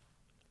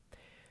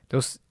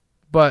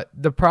 But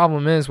the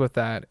problem is with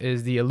that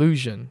is the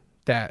illusion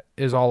that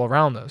is all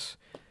around us.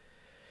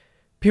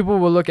 People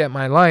will look at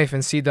my life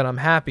and see that I'm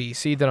happy,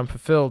 see that I'm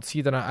fulfilled,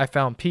 see that I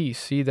found peace,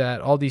 see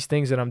that all these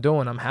things that I'm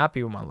doing, I'm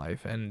happy with my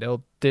life, and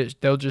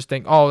they'll just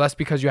think, oh, that's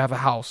because you have a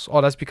house, oh,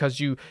 that's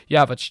because you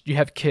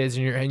have kids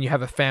and you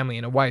have a family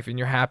and a wife and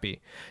you're happy.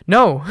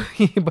 No,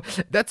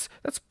 but that's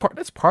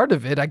part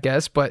of it, I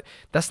guess, but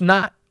that's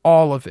not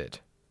all of it.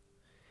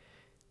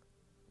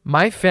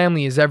 My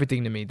family is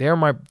everything to me. They are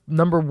my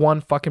number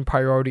 1 fucking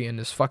priority in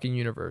this fucking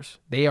universe.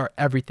 They are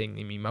everything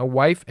to me. My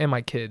wife and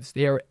my kids,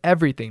 they are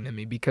everything to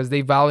me because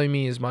they value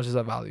me as much as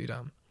I value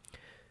them.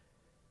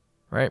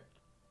 Right?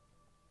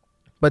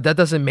 But that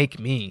doesn't make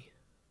me,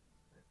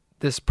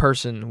 this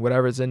person,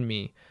 whatever's in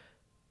me,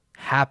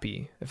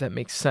 happy, if that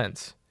makes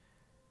sense.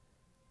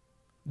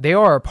 They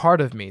are a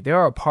part of me. They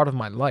are a part of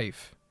my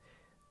life.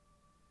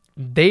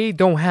 They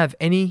don't have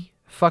any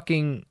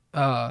fucking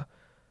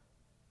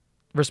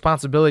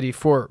responsibility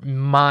for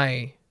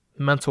my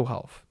mental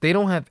health. They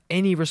don't have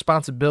any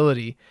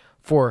responsibility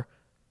for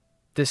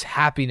this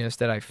happiness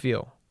that I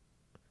feel.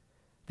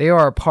 They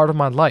are a part of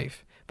my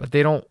life, but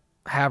they don't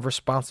have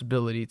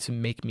responsibility to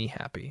make me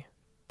happy.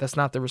 That's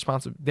not their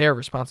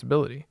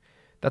responsibility.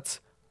 That's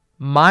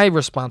my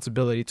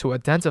responsibility to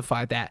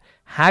identify that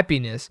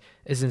happiness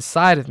is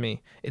inside of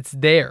me. It's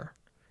there.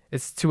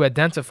 It's to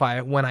identify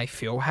it when I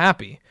feel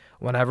happy,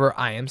 whenever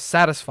I am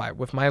satisfied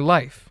with my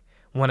life.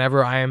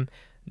 Whenever I am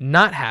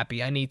not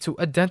happy, I need to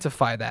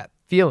identify that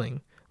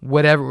feeling,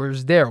 whatever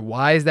is there.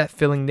 Why is that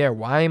feeling there?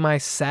 Why am I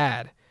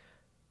sad?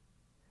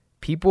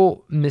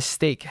 People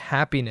mistake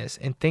happiness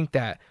and think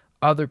that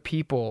other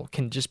people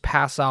can just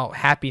pass out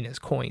happiness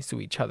coins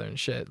to each other and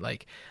shit.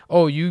 Like,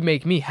 oh, you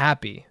make me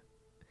happy.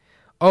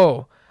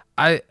 Oh,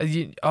 I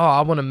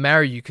want to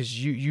marry you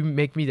because you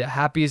make me the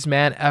happiest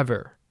man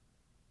ever.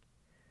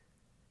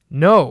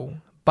 No,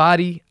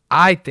 body,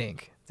 I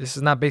think. This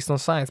is not based on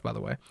science, by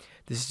the way.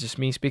 This is just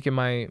me speaking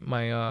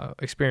my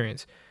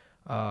experience,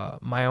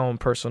 my own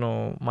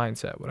personal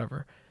mindset,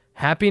 whatever.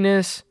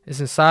 Happiness is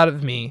inside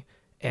of me,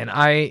 and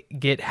I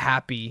get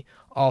happy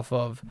off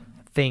of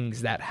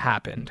things that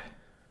happened.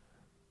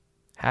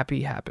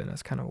 Happy happened.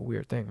 That's kind of a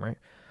weird thing, right?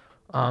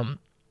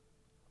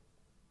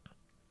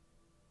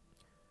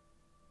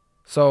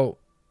 So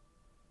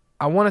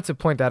I wanted to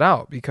point that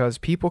out because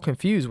people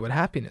confuse what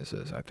happiness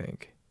is, I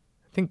think.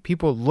 I think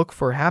people look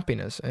for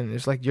happiness, and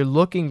it's like you're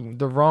looking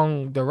the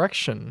wrong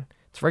direction.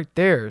 It's right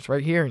there. It's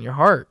right here in your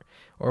heart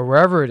or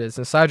wherever it is,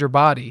 inside your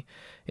body,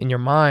 in your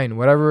mind,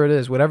 whatever it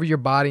is, whatever your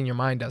body and your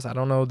mind does. I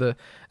don't know the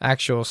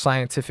actual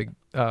scientific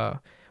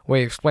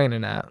way of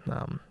explaining that.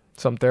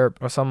 Some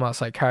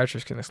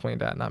psychiatrists can explain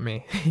that, not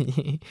me.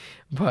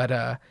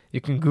 But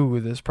you can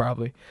Google this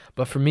probably.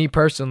 But for me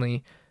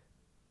personally,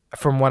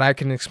 from what I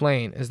can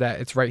explain, is that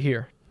it's right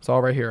here. It's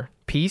all right here.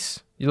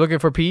 Peace. You're looking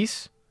for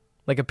peace?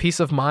 Like a peace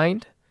of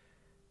mind?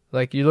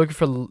 Like you're looking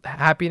for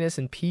happiness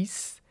and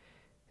peace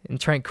and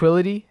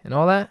tranquility and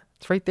all that?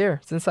 It's right there.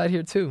 It's inside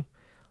here too.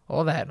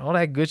 All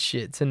that good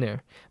shit's in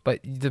there. But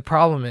the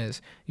problem is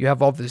you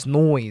have all this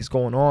noise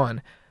going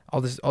on,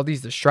 all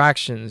these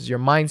distractions, your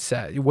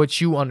mindset,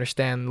 what you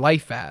understand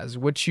life as,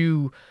 what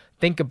you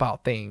think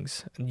about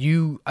things,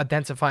 you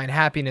identifying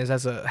happiness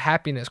as a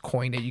happiness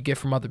coin that you get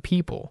from other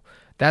people.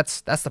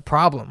 That's the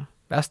problem.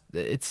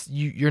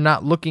 You're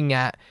not looking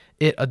at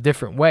it a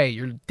different way.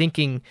 You're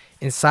thinking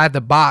inside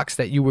the box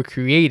that you were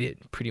created,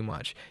 pretty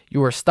much. You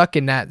were stuck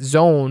in that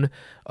zone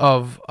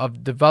of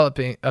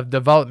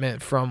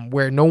development from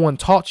where no one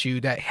taught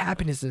you that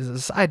happiness is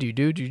inside you,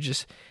 dude. You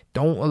just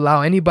don't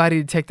allow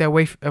anybody to take that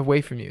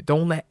away from you.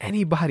 Don't let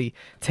anybody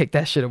take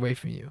that shit away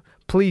from you.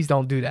 Please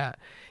don't do that.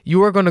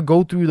 You are going to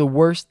go through the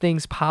worst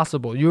things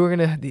possible. You are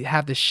going to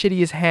have the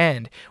shittiest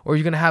hand, or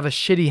you're going to have a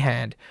shitty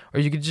hand, or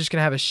you're just going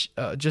to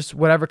have just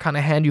whatever kind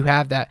of hand you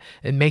have that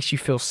it makes you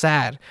feel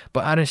sad.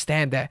 But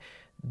understand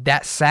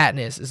that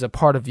sadness is a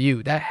part of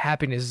you. That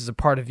happiness is a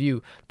part of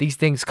you. These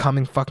things come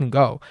and fucking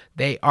go.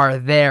 They are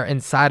there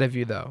inside of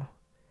you, though.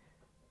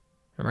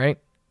 All right?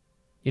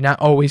 You're not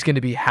always going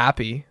to be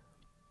happy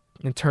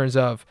in terms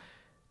of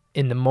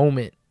in the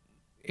moment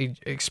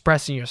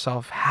expressing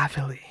yourself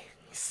happily.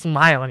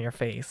 Smile on your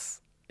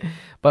face.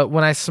 But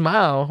when I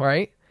smile,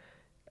 right,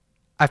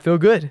 I feel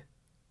good.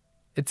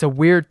 It's a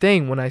weird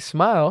thing when I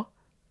smile,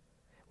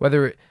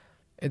 whether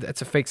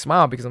it's a fake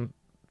smile because I'm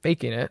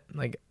faking it.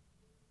 Like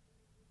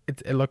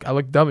I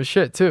look dumb as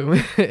shit too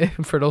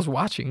for those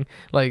watching.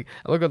 Like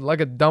I look like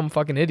a dumb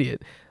fucking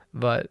idiot.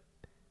 But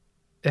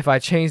if I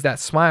change that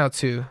smile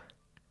to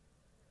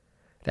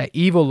that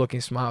evil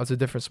looking smile, it's a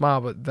different smile,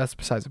 but that's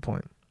besides the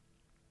point.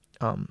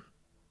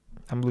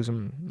 I'm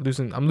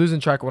losing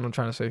track of what I'm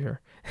trying to say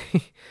here.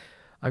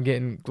 I'm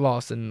getting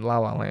lost in La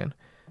La Land.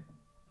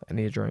 I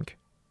need a drink.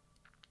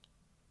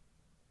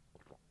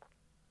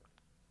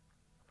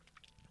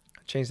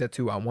 Change that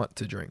to I want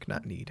to drink,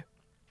 not need.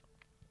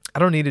 I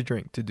don't need a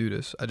drink to do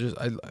this. I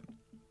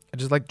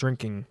just like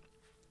drinking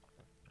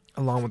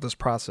along with this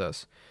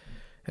process.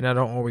 And I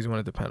don't always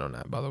want to depend on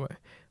that, by the way.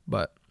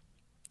 But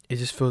it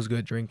just feels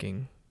good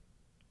drinking,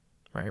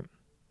 right?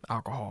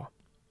 Alcohol.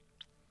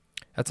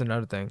 That's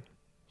another thing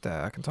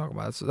that I can talk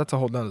about. That's a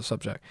whole nother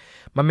subject.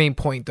 My main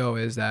point, though,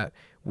 is that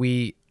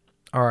we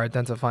are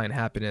identifying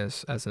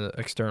happiness as an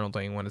external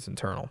thing when it's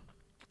internal.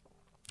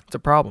 It's a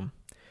problem.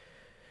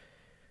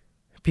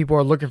 People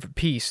are looking for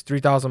peace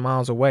 3,000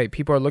 miles away.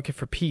 People are looking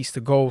for peace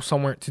to go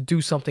somewhere to do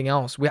something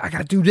else. I got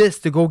to do this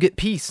to go get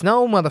peace.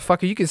 No,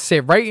 motherfucker. You can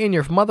sit right in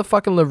your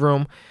motherfucking living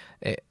room.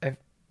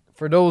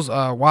 For those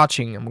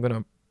watching, I'm going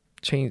to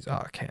change.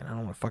 Oh, I can't. I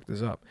don't want to fuck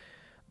this up.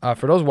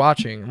 For those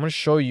watching, I'm going to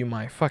show you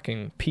my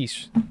fucking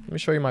piece. Let me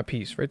show you my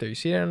piece right there. You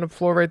see that on the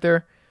floor right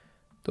there?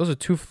 Those are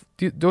two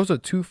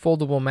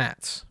foldable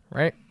mats,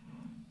 right?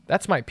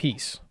 That's my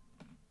piece.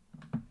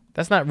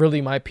 That's not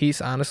really my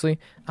piece, honestly.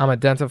 I'm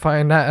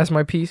identifying that as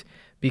my piece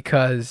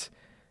because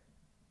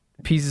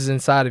peace is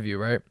inside of you,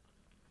 right?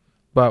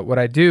 But what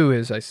I do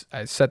is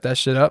I set that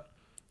shit up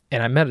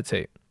and I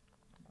meditate.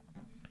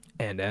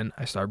 And then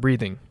I start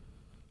breathing.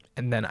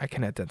 And then I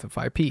can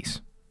identify peace.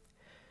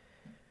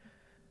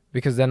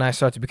 Because then I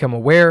start to become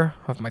aware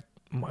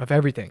of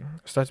everything.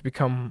 I start to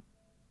become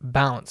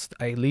balanced.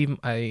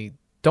 I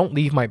don't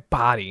leave my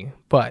body,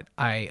 but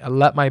I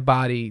let my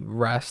body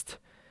rest.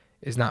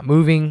 It's not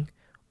moving.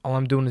 All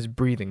I'm doing is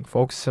breathing,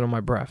 focusing on my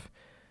breath.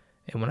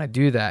 And when I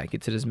do that, I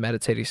get to this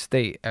meditative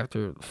state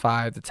after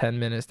 5 to 10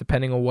 minutes,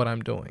 depending on what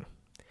I'm doing.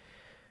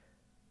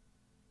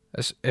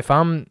 If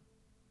I'm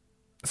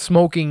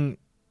smoking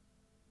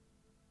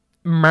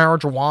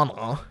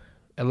marijuana,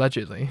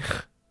 allegedly,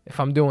 if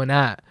I'm doing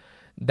that,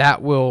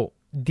 that will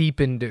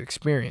deepen the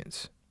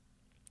experience.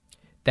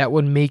 That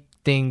would make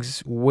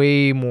things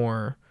way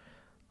more,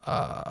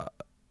 I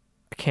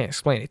can't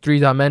explain it,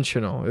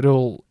 3-dimensional.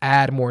 It'll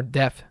add more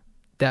depth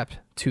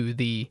to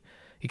the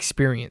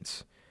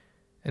experience.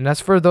 And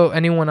that's for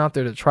anyone out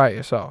there to try it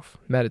yourself.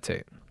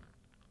 Meditate.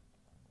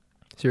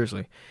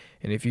 Seriously.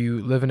 And if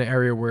you live in an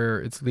area where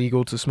it's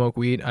legal to smoke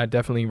weed, I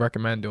definitely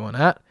recommend doing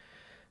that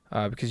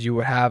because you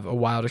would have a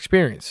wild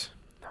experience.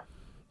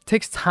 It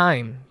takes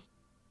time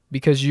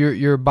because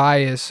your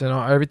bias and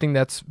everything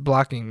that's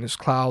blocking, there's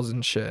clouds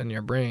and shit in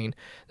your brain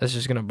that's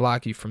just going to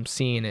block you from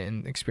seeing it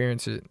and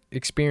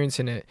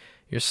experiencing it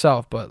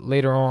yourself. But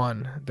later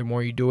on, the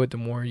more you do it, the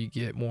more you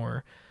get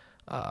more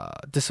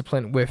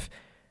disciplined with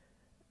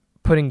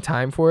putting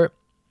time for it,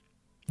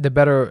 the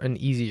better and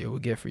easier it will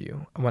get for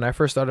you. When I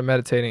first started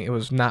meditating, it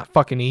was not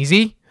fucking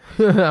easy.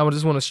 I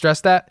just want to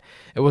stress that.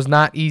 It was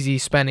not easy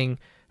spending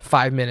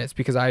 5 minutes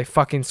because I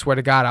fucking swear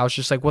to God, I was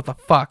just like, what the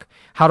fuck?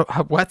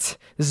 What?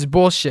 This is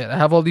bullshit. I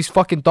have all these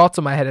fucking thoughts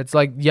in my head. It's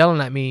like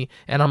yelling at me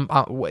and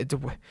how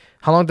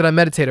long did I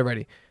meditate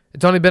already?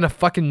 It's only been a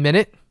fucking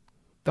minute?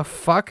 The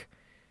fuck?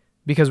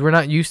 Because we're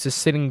not used to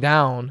sitting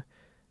down,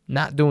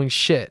 not doing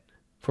shit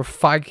for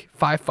five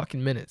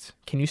fucking minutes.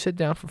 Can you sit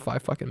down for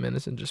 5 fucking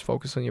minutes and just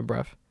focus on your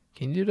breath?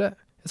 Can you do that?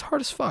 It's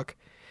hard as fuck.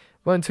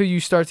 But until you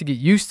start to get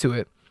used to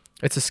it,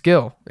 it's a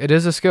skill. It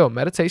is a skill.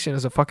 Meditation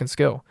is a fucking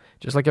skill.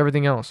 Just like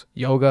everything else.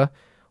 Yoga,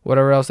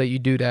 whatever else that you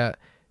do that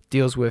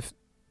deals with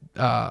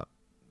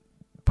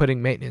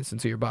putting maintenance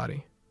into your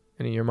body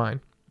and in your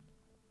mind.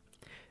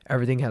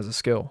 Everything has a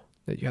skill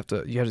that you have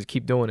to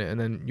keep doing it, and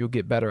then you'll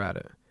get better at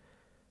it.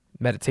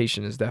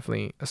 Meditation is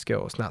definitely a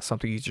skill. It's not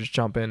something you just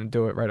jump in and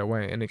do it right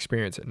away and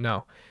experience it.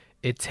 No,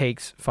 it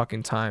takes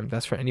fucking time.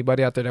 That's for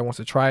anybody out there that wants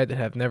to try it, that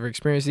have never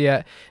experienced it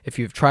yet. If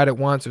you've tried it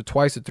once or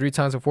twice or 3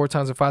 times or 4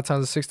 times or 5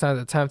 times or 6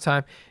 times or 10th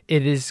time,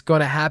 it is going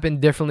to happen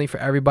differently for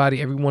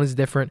everybody. Everyone is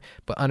different,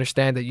 but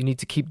understand that you need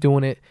to keep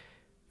doing it,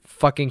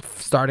 fucking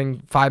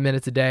starting 5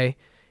 minutes a day,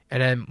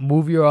 and then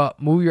move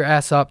your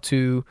ass up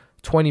to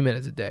 20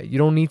 minutes a day. You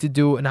don't need to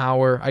do an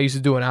hour. I used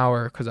to do an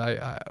hour because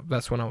I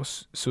that's when I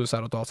was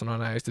suicidal thoughts and all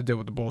that. I used to deal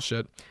with the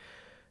bullshit,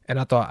 and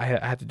I thought I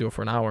had to do it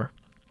for an hour.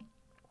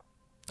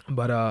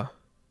 But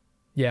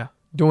yeah,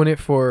 doing it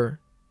for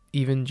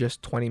even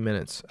just 20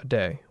 minutes a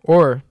day,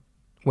 or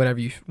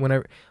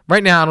whenever.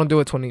 Right now, I don't do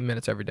it 20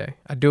 minutes every day.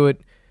 I do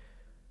it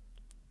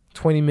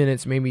 20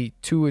 minutes, maybe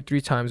 2 or 3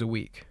 times a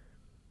week.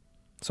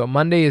 So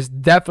Monday is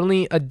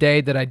definitely a day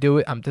that I do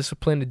it. I'm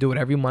disciplined to do it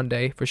every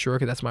Monday for sure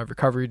because that's my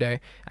recovery day.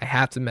 I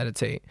have to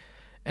meditate.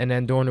 And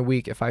then during the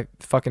week, if I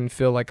fucking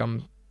feel like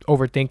I'm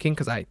overthinking,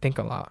 because I think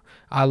a lot,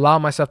 I allow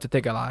myself to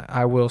think a lot.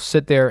 I will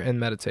sit there and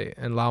meditate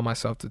and allow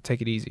myself to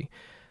take it easy.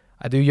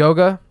 I do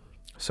yoga,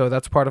 so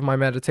that's part of my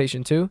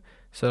meditation too.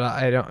 So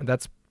that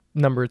that's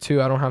number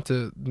 2. I don't have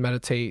to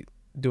meditate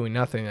doing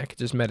nothing. I could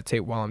just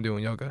meditate while I'm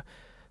doing yoga.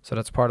 So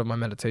that's part of my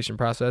meditation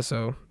process.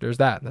 So there's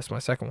that. That's my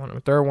second one. The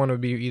third one would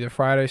be either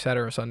Friday,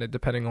 Saturday, or Sunday,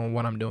 depending on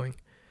what I'm doing.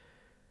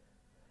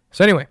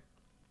 So anyway,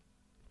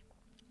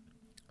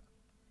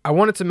 I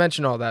wanted to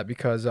mention all that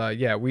because,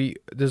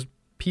 there's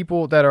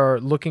people that are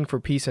looking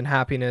for peace and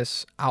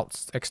happiness out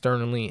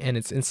externally, and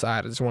it's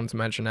inside. I just wanted to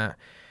mention that.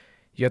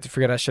 You have to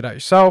figure that shit out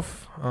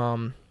yourself.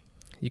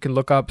 You can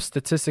look up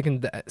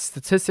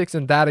statistics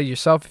and data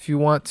yourself if you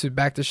want to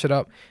back this shit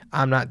up.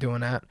 I'm not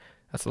doing that.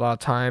 That's a lot of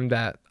time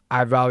that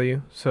I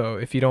value. So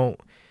if you don't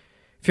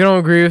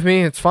agree with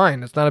me, it's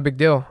fine. It's not a big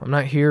deal. I'm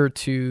not here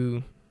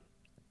to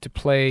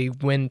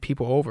win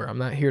people over. I'm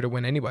not here to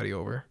win anybody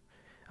over.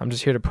 I'm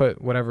just here to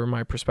put whatever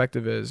my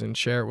perspective is and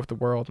share it with the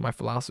world, my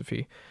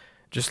philosophy,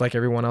 just like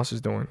everyone else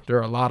is doing. There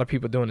are a lot of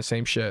people doing the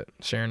same shit,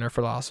 sharing their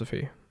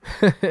philosophy.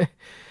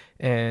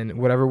 And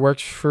whatever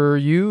works for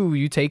you,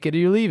 you take it or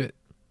you leave it.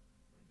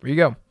 There you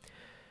go.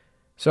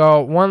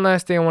 So one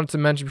last thing I wanted to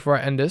mention before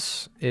I end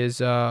this is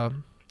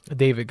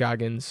David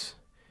Goggins.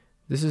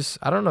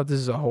 I don't know if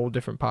this is a whole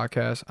different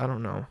podcast. I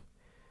don't know.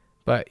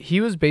 But he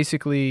was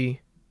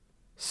basically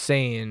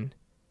saying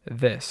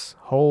this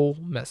whole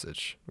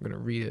message. I'm going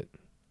to read it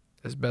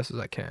as best as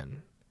I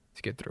can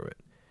to get through it.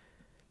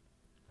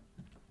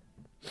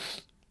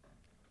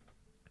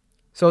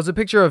 So it's a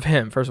picture of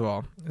him, first of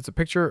all. It's a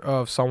picture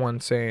of someone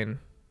saying,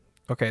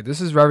 okay,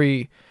 this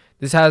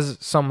has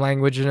some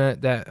language in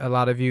it that a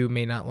lot of you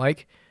may not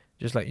like.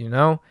 Just let you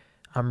know,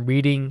 I'm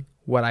reading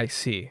what I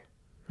see.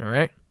 All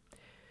right?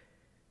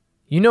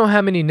 You know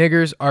how many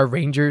niggers are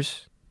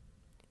Rangers?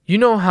 You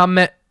know how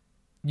many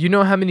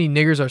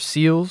niggers are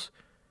SEALs?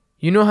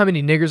 You know how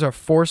many niggers are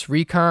Force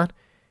Recon?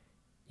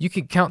 You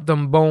can count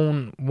them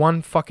bone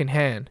one fucking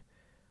hand.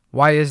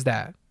 Why is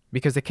that?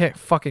 Because they can't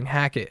fucking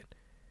hack it.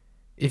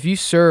 If you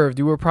served,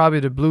 you were probably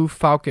the Blue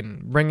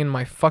Falcon, bringing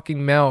my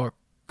fucking mail or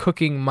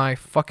cooking my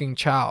fucking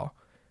chow.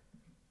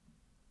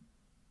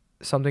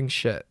 Something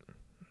shit.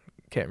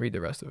 can't read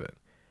the rest of it.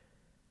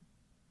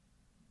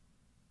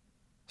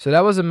 So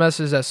that was a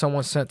message that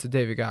someone sent to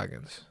David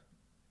Goggins.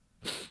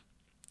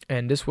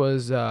 And this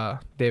was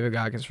David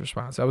Goggins'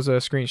 response. That was a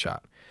screenshot.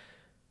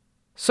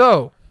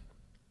 So,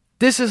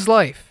 this is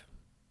life.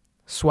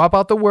 Swap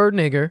out the word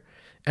nigger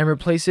and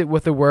replace it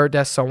with a word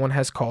that someone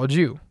has called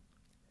you.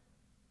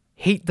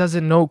 Hate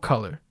doesn't know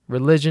color,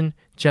 religion,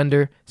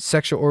 gender,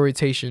 sexual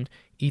orientation,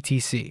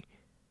 etc.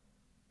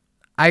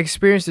 I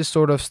experienced this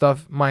sort of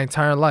stuff my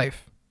entire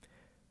life.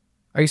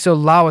 I used to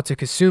allow it to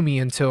consume me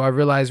until I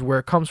realized where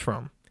it comes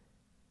from.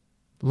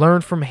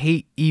 Learn from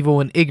hate, evil,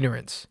 and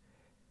ignorance.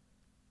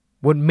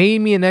 What made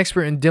me an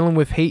expert in dealing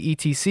with hate,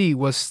 etc.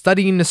 was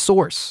studying the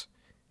source.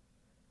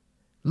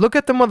 Look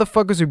at the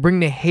motherfuckers who bring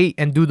the hate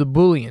and do the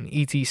bullying,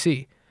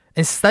 etc.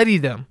 and study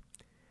them.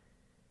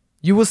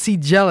 You will see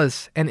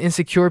jealous and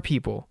insecure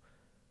people.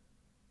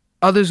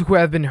 Others who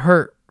have been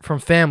hurt from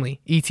family,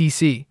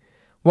 etc.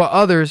 While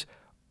others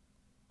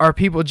are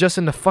people just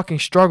in the fucking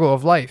struggle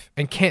of life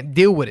and can't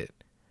deal with it.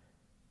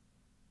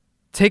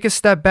 Take a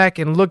step back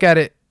and look at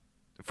it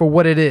for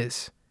what it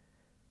is.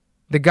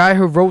 The guy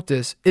who wrote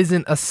this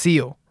isn't a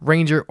SEAL,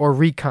 Ranger, or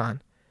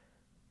Recon.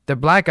 The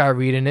black guy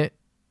reading it,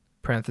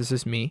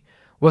 parenthesis me,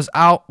 was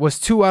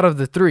 2 out of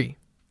the 3.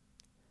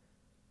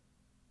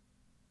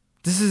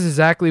 This is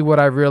exactly what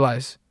I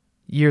realized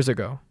years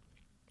ago.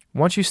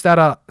 Once you step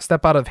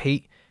out of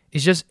hate,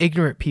 it's just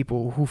ignorant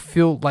people who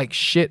feel like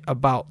shit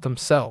about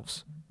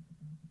themselves.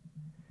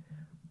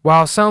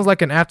 While it sounds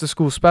like an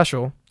after-school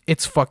special,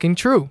 it's fucking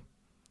true.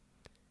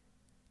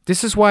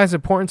 This is why it's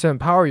important to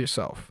empower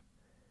yourself.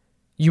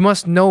 You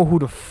must know who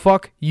the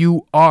fuck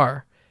you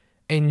are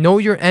and know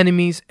your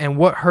enemies and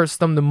what hurts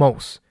them the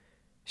most.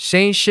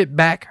 Saying shit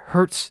back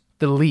hurts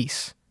the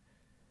least.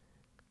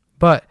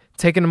 But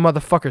taking a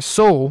motherfucker's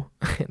soul,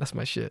 that's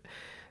my shit.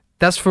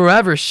 That's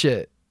forever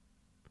shit.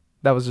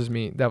 That was just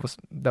me. That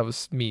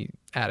was me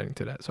adding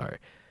to that. Sorry.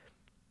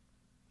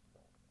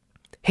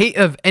 Hate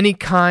of any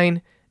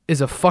kind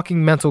is a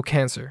fucking mental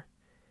cancer.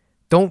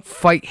 Don't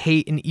fight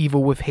hate and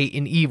evil with hate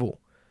and evil.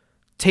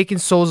 Taking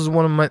souls is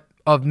one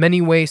of many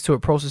ways to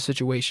approach the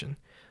situation.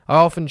 I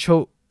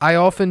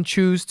often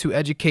choose to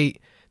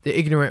educate the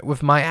ignorant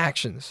with my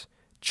actions.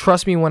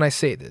 Trust me when I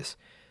say this.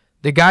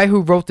 The guy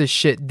who wrote this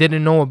shit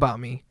didn't know about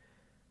me.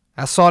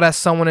 I saw that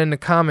someone in the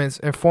comments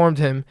informed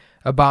him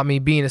about me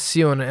being a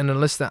SEAL and an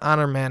enlisted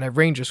honor man at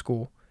Ranger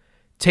School.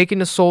 Taking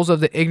the souls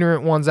of the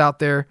ignorant ones out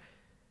there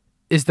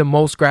is the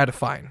most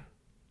gratifying.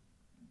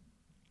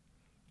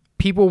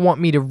 People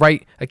want me to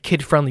write a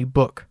kid-friendly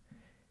book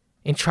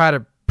and try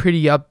to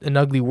pretty up an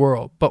ugly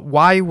world. But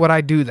why would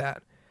I do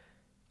that?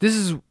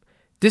 This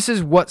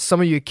is what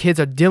some of your kids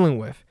are dealing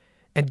with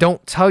and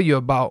don't tell you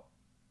about.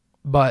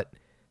 But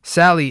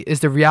sadly,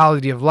 is the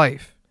reality of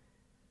life.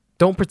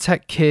 Don't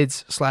protect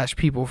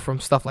kids/people from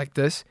stuff like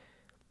this.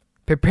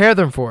 Prepare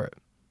them for it.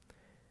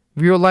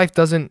 Real life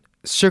doesn't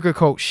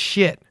sugarcoat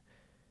shit.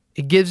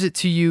 It gives it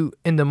to you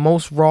in the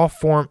most raw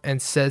form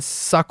and says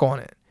suck on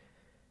it.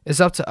 It's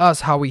up to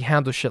us how we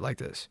handle shit like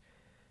this.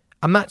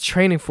 I'm not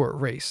training for a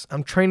race.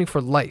 I'm training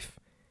for life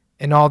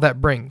and all that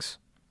brings.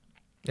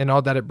 And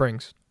all that it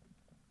brings.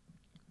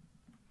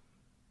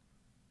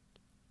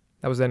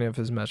 That was the end of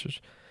his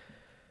message.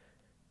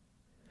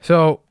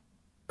 So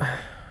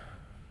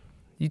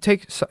you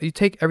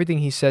take everything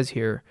he says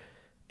here,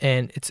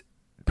 and it's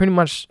pretty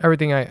much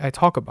everything I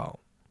talk about.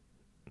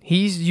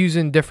 He's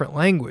using different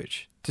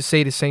language to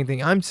say the same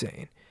thing I'm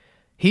saying.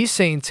 He's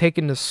saying take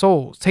the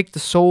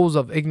souls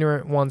of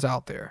ignorant ones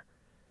out there.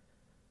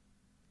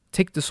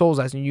 Take the souls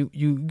as in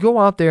you go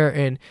out there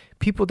and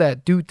people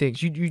that do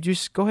things, you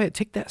just go ahead,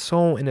 take that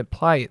soul and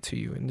apply it to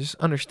you and just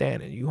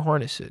understand it. You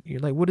harness it. You're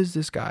like, what is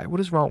this guy?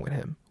 What is wrong with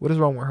him? What is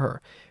wrong with her?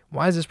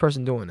 Why is this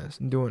person doing this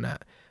and doing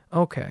that?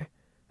 Okay.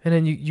 And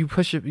then you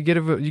push it, you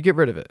get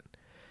rid of it.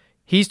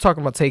 He's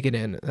talking about taking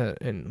it in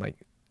and like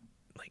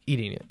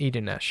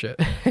eating that shit.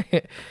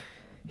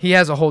 He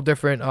has a whole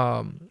different,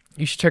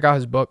 you should check out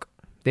his book,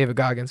 David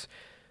Goggins,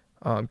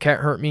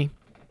 Can't Hurt Me.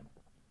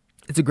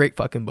 It's a great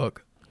fucking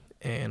book.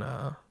 And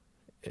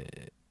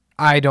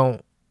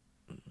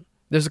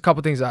there's a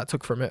couple things that I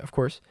took from it, of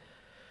course.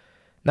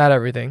 Not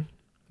everything,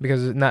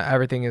 because not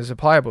everything is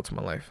applicable to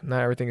my life.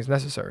 Not everything is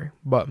necessary.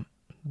 But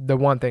the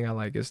one thing I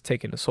like is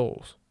taking the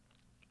souls.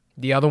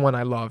 The other one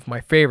I love,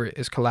 my favorite,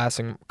 is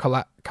collapsing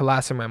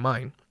my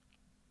mind.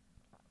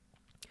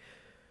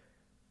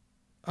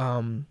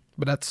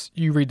 But that's,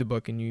 you read the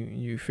book and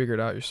you figure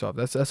it out yourself.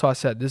 That's why I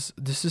said this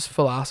is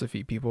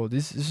philosophy, people.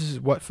 This is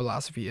what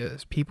philosophy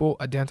is. People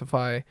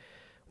identify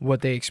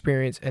what they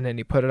experience and then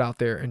they put it out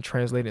there and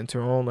translate it into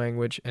their own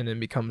language and then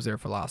becomes their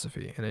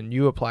philosophy. And then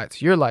you apply it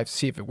to your life to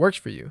see if it works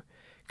for you.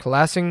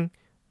 Collapsing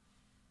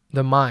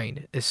the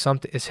mind is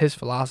his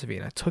philosophy,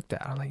 and I took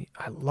that. I'm like,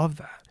 I love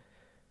that.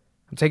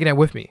 I'm taking that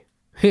with me.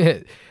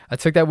 I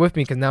took that with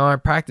me because now I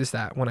practice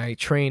that when I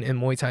train in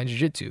Muay Thai and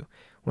Jiu-Jitsu.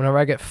 Whenever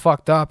I get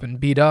fucked up and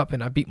beat up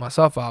and I beat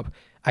myself up,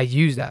 I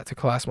use that to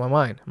collapse my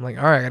mind. I'm like,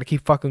 all right, I got to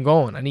keep fucking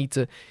going. I need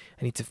to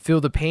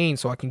feel the pain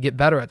so I can get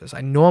better at this.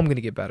 I know I'm going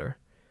to get better.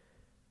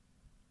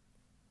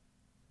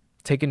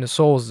 Taking the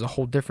souls is a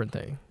whole different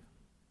thing.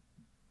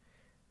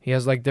 He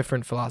has like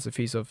different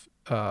philosophies of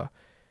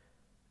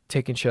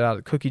taking shit out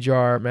of the cookie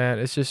jar, man.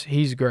 It's just,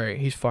 he's great.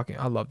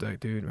 I love that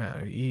dude,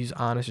 man. He's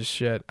honest as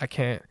shit.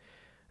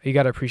 You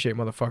gotta appreciate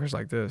motherfuckers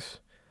like this.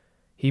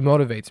 He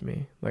motivates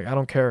me. Like, I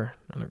don't care.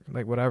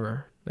 Like,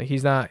 whatever. Like,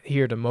 he's not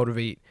here to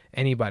motivate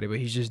anybody, but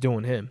he's just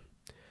doing him.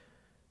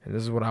 And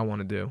this is what I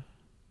want to do.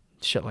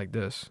 Shit like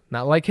this.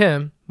 Not like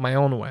him, my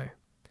own way.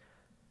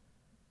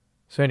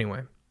 So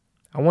anyway,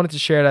 I wanted to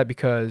share that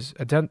because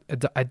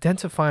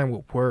identifying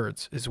with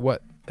words is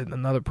what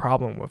another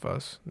problem with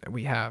us that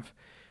we have.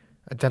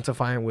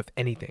 Identifying with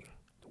anything.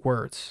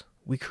 Words.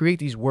 We create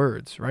these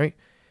words, right?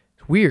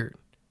 It's weird.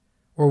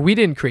 Or we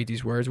didn't create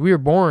these words. We were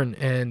born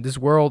and this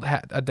world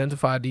had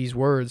identified these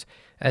words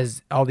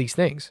as all these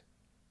things.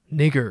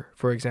 Nigger,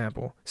 for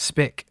example.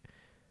 Spick.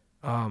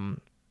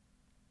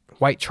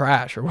 White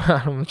trash. Or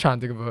I'm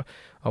trying to think of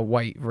a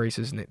white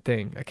racist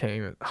thing. I can't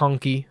even.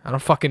 Hunky. I don't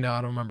fucking know.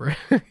 I don't remember.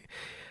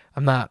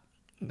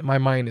 My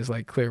mind is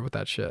like clear with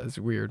that shit. It's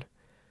weird.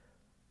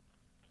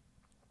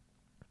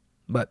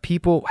 But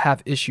people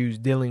have issues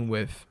dealing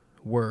with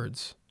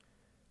words.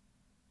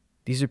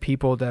 These are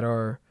people that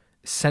are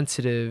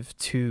sensitive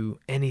to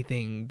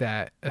anything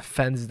that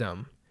offends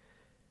them.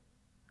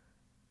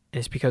 And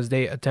it's because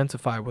they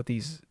identify with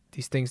these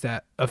things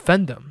that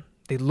offend them.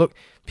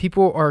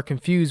 People are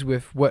confused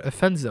with what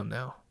offends them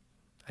now,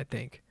 I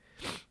think.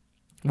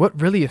 What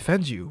really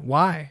offends you?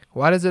 Why?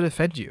 Why does it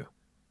offend you?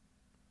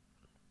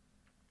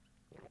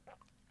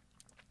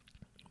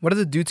 What does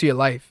it do to your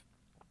life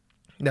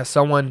that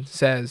someone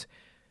says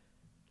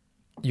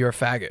you're a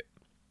faggot?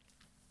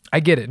 I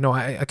get it. No,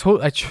 I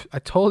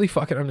totally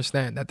fucking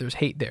understand that there's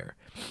hate there,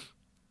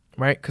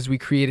 right? Because we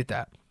created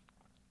that.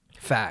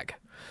 Fag.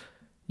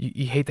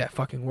 You hate that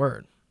fucking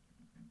word.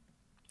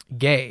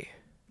 Gay.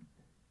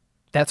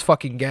 That's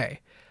fucking gay.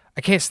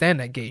 I can't stand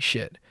that gay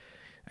shit.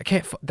 I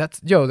can't.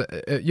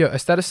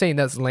 Instead of saying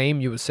that's lame,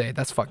 you would say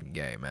that's fucking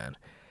gay, man.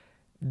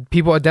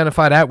 People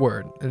identify that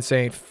word and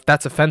say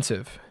that's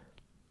offensive.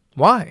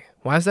 Why?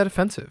 Why is that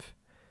offensive?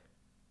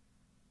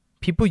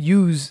 People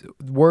use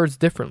words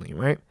differently,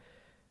 right?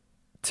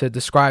 To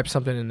describe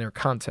something in their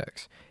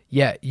context.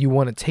 Yet you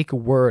want to take a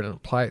word and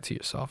apply it to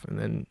yourself and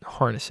then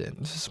harness it.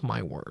 This is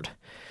my word.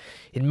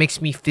 It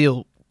makes me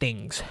feel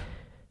things.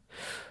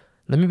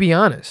 Let me be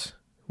honest.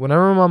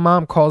 Whenever my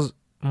mom calls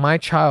my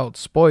child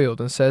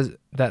spoiled and says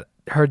that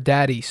her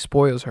daddy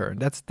spoils her,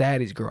 that's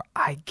daddy's girl,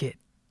 I get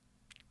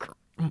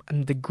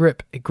the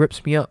grip. It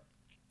grips me up.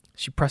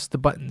 She pressed the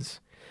buttons.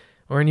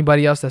 Or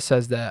anybody else that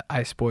says that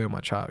I spoil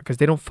my child. Because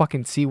they don't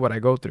fucking see what I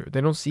go through.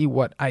 They don't see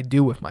what I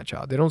do with my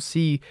child. They don't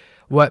see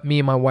what me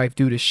and my wife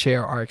do to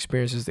share our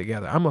experiences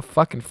together. I'm a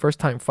fucking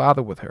first-time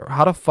father with her.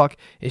 How the fuck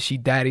is she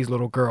daddy's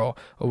little girl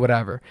or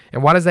whatever?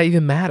 And why does that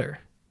even matter?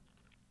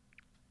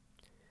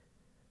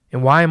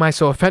 And why am I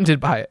so offended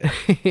by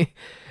it?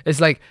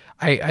 It's like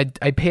I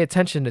pay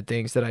attention to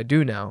things that I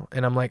do now.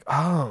 And I'm like,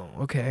 oh,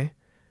 okay.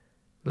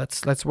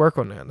 Let's work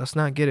on that. Let's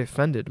not get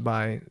offended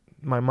by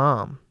my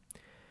mom.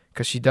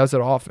 Because she does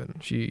it often.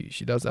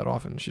 She does that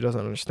often. She doesn't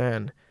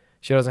understand.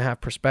 She doesn't have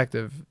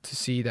perspective to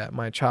see that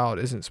my child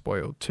isn't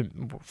spoiled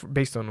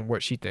based on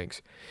what she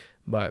thinks.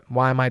 But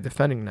why am I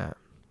defending that?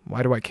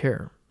 Why do I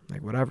care?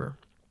 Like, whatever.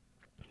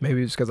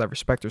 Maybe it's because I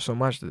respect her so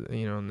much that,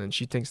 and then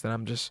she thinks that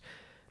I'm just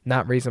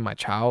not raising my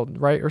child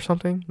right or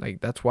something.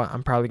 Like, that's why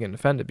I'm probably getting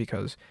offended,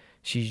 because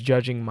she's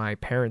judging my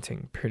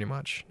parenting pretty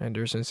much. And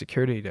there's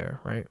insecurity there,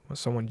 right? When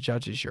someone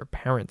judges your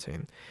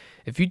parenting.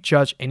 If you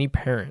judge any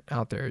parent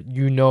out there,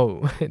 they're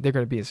going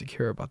to be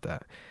insecure about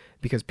that,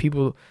 because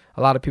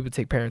a lot of people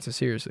take parents as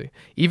seriously.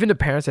 Even the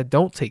parents that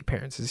don't take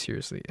parents as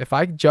seriously. If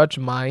I judge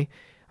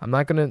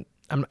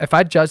if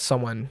I judge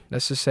someone,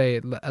 let's just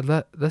say,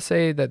 let's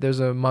say that there's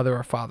a mother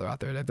or father out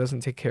there that doesn't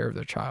take care of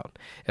their child.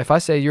 If I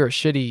say you're a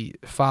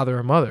shitty father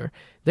or mother,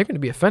 they're going to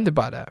be offended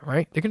by that,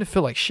 right? They're going to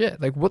feel like shit.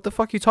 Like, what the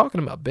fuck are you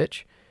talking about,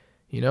 bitch?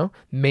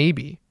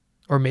 Maybe.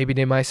 Or maybe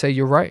they might say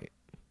you're right.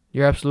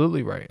 You're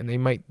absolutely right. And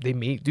they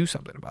may do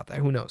something about that.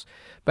 Who knows?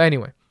 But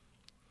anyway,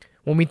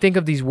 when we think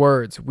of these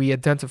words, we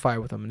identify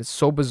with them. And it's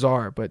so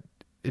bizarre, but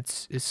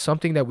it's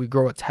something that we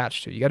grow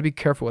attached to. You got to be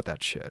careful with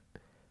that shit.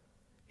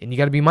 And you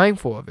got to be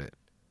mindful of it.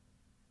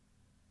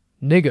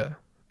 Nigga.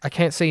 I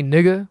can't say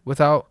nigga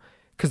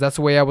because that's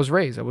the way I was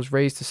raised. I was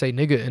raised to say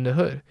nigga in the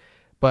hood.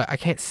 But I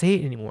can't say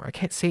it anymore. I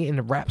can't say it in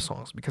the rap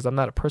songs because I'm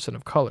not a person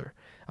of color.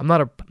 I'm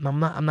not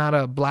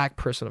a black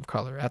person of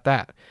color at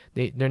that.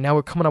 They're now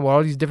coming up with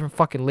all these different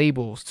fucking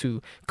labels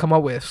to come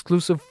up with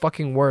exclusive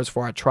fucking words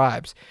for our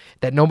tribes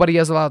that nobody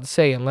is allowed to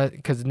say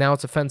because now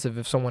it's offensive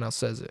if someone else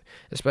says it.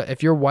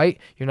 If you're white,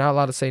 you're not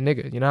allowed to say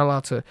nigga. You're not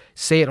allowed to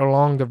say it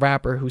along the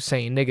rapper who's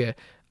saying nigga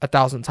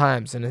 1,000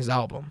 times in his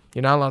album.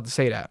 You're not allowed to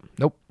say that.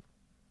 Nope.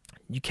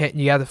 You can't.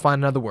 You got to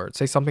find another word.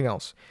 Say something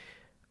else.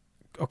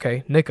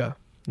 Okay, nigga.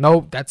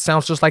 No, that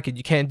sounds just like it.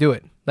 You can't do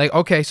it. Like,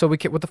 okay, so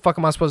what the fuck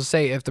am I supposed to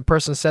say if the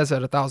person says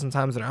it 1,000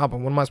 times in their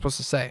album? What am I supposed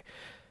to say?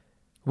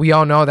 We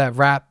all know that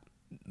rap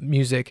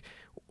music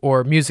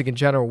or music in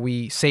general,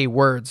 we say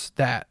words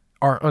that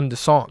are in the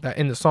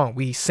song.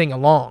 We sing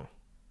along.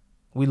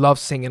 We love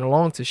singing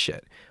along to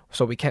shit.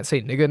 So we can't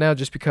say nigga now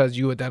just because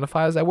you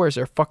identify as that word. It's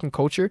their fucking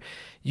culture.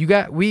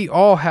 We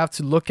all have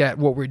to look at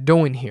what we're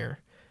doing here.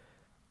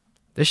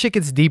 This shit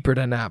gets deeper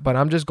than that, but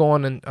I'm just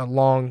going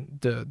along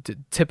the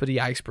tip of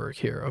the iceberg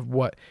here of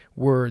what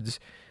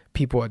words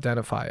people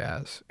identify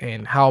as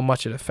and how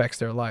much it affects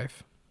their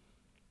life.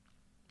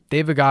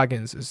 David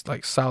Goggins is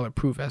like solid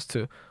proof as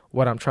to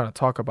what I'm trying to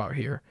talk about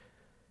here.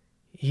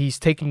 He's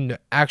taking the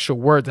actual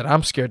word that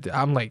I'm scared to.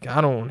 I'm like,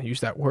 I don't want to use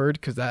that word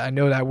because I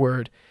know that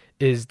word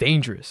is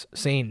dangerous.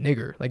 Saying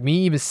nigger, like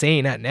me even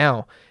saying that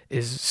now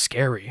is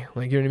scary.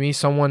 Like, you know what I mean?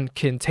 Someone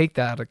can take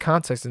that out of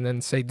context and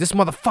then say, this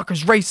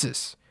motherfucker's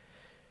racist.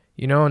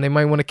 You know, and they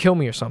might want to kill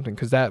me or something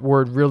because that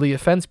word really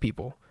offends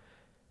people.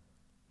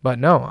 But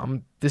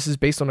no, this is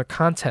based on the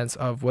contents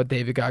of what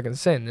David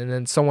Goggins said. And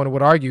then someone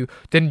would argue,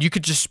 then you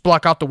could just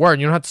block out the word.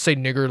 You don't have to say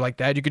nigger like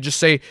that. You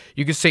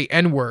could say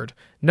N-word.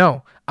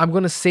 No, I'm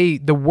going to say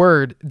the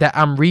word that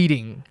I'm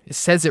reading. It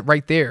says it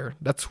right there.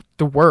 That's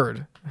the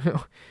word.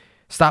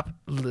 Stop.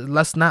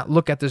 Let's not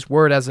look at this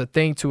word as a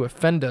thing to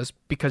offend us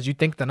because you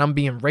think that I'm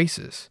being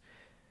racist.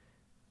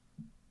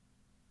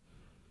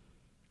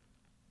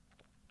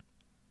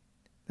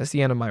 That's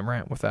the end of my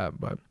rant with that,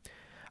 but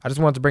I just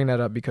wanted to bring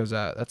that up because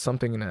that's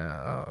something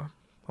I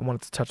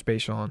wanted to touch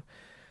base on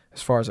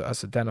as far as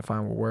us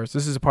identifying with words.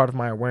 This is a part of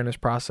my awareness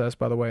process,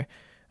 by the way.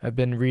 I've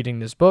been reading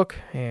this book,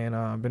 and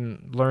I've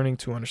been learning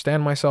to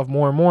understand myself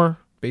more and more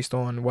based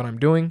on what I'm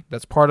doing.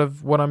 That's part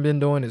of what I've been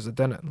doing is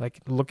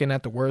looking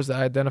at the words that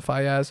I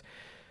identify as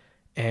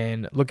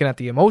and looking at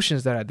the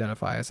emotions that I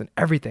identify as and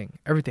everything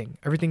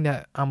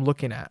that I'm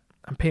looking at.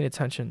 I'm paying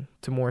attention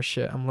to more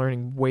shit. I'm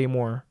learning way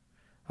more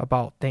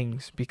about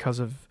things because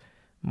of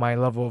my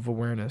level of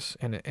awareness,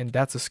 and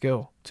that's a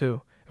skill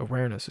too.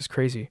 Awareness is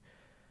crazy.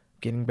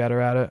 Getting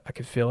better at it. I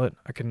can feel it.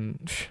 I'm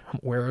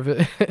aware of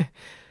it.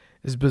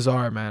 It's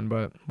bizarre, man,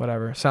 but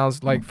whatever.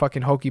 Sounds like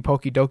fucking hokey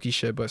pokey dokey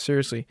shit, but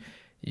seriously,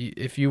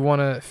 if you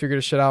want to figure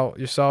this shit out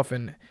yourself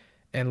and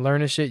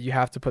learn this shit, you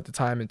have to put the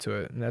time into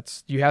it,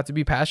 and you have to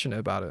be passionate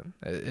about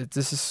it.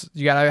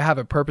 You gotta have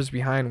a purpose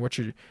behind what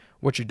you're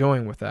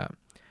doing with that.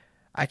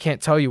 I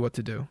can't tell you what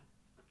to do.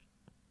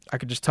 I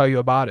could just tell you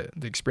about it,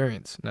 the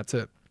experience, and that's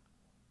it.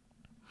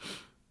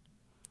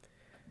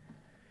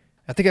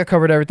 I think I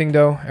covered everything,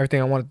 though.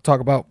 Everything I wanted to talk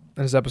about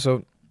in this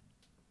episode.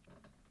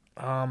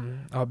 I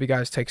hope you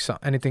guys take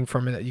anything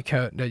from it that you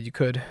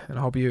could, and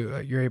I hope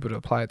you're able to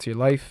apply it to your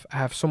life. I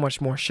have so much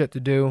more shit to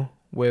do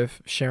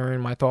with sharing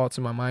my thoughts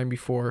in my mind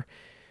before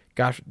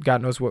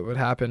God knows what would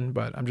happen,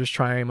 but I'm just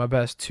trying my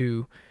best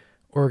to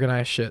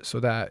organize shit so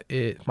that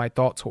my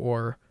thoughts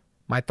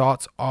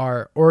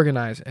are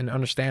organized and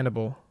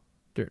understandable.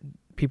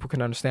 People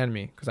can understand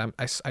me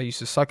because I used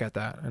to suck at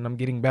that, and I'm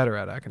getting better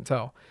at it. I can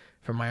tell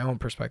from my own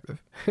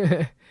perspective.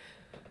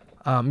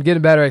 I'm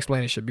getting better at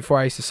explaining shit. Before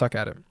I used to suck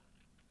at it.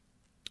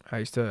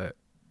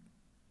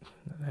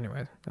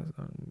 Anyway,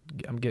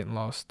 I'm getting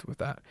lost with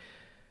that.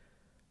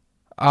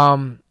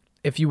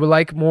 If you would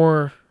like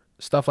more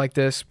stuff like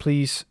this,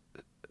 please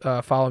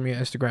follow me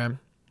on Instagram.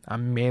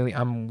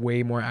 I'm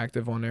way more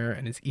active on there,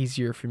 and it's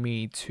easier for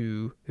me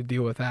to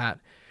deal with that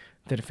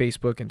than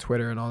Facebook and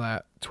Twitter and all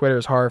that. Twitter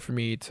is hard for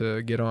me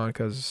to get on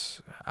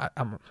because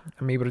I'm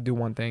able to do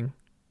one thing.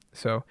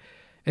 So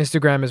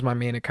Instagram is my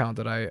main account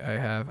that I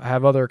have. I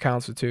have other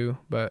accounts too,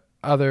 but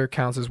other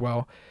accounts as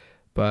well.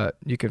 But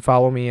you can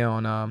follow me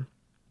on.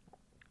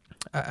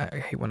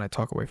 I hate when I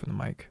talk away from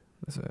the mic.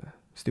 That's a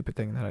stupid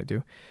thing that I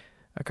do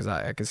because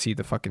I can see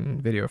the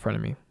fucking video in front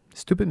of me.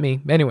 Stupid me.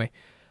 Anyway,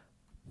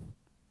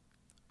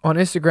 on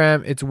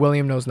Instagram it's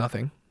William Knows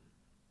Nothing.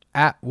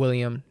 At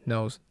William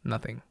Knows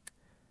Nothing.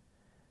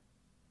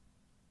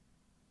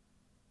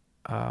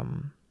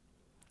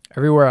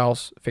 Everywhere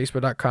else,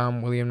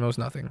 Facebook.com, William Knows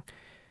Nothing.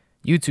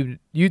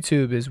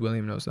 YouTube is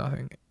William Knows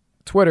Nothing.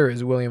 Twitter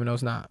is William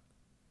Knows Not.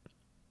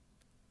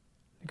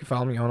 You can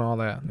follow me on all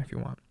that if you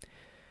want.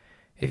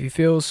 If you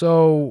feel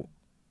so,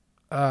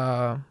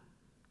 what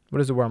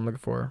is the word I'm looking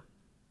for?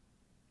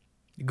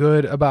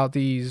 Good about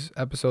these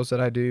episodes that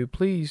I do,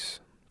 please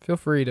feel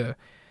free to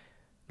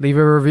leave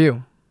a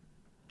review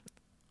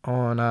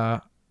on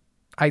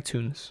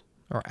iTunes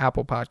or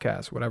Apple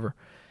Podcasts, whatever.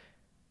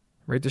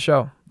 Rate the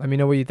show. Let me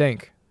know what you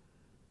think.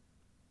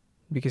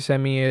 You can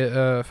send me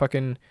a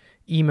fucking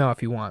email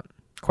if you want.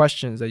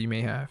 Questions that you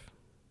may have.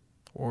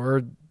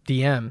 Or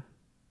DM.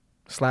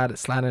 Slide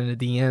in the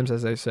DMs,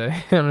 as I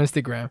say, on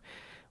Instagram.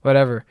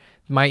 Whatever.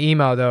 My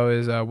email, though,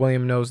 is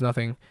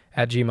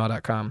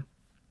williamknowsnothing@gmail.com.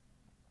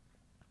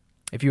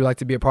 If you would like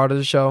to be a part of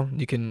the show,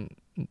 you can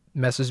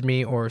message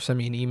me or send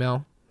me an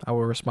email. I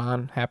will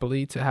respond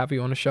happily to have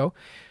you on the show.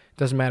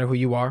 Doesn't matter who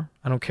you are.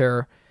 I don't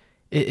care.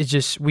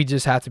 We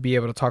just have to be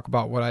able to talk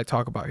about what I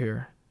talk about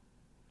here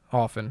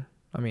often.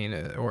 I mean,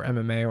 or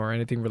MMA or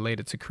anything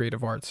related to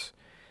creative arts.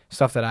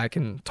 Stuff that I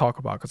can talk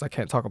about because I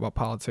can't talk about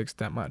politics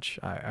that much.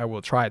 I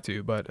will try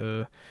to, but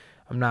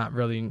I'm not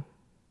really.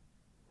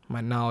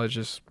 My knowledge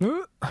is.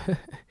 But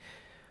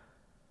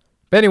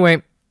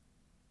anyway,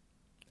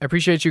 I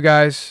appreciate you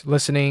guys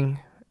listening.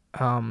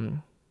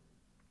 And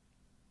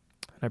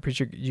I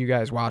appreciate you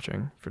guys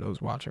watching, for those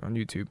watching on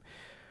YouTube.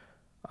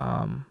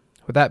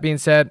 With that being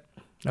said,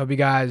 I hope you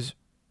guys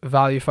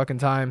value fucking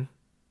time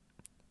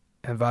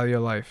and value your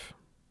life.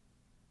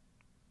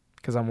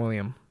 Because I'm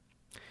William,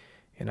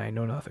 and I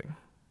know nothing.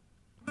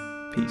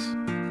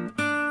 Peace.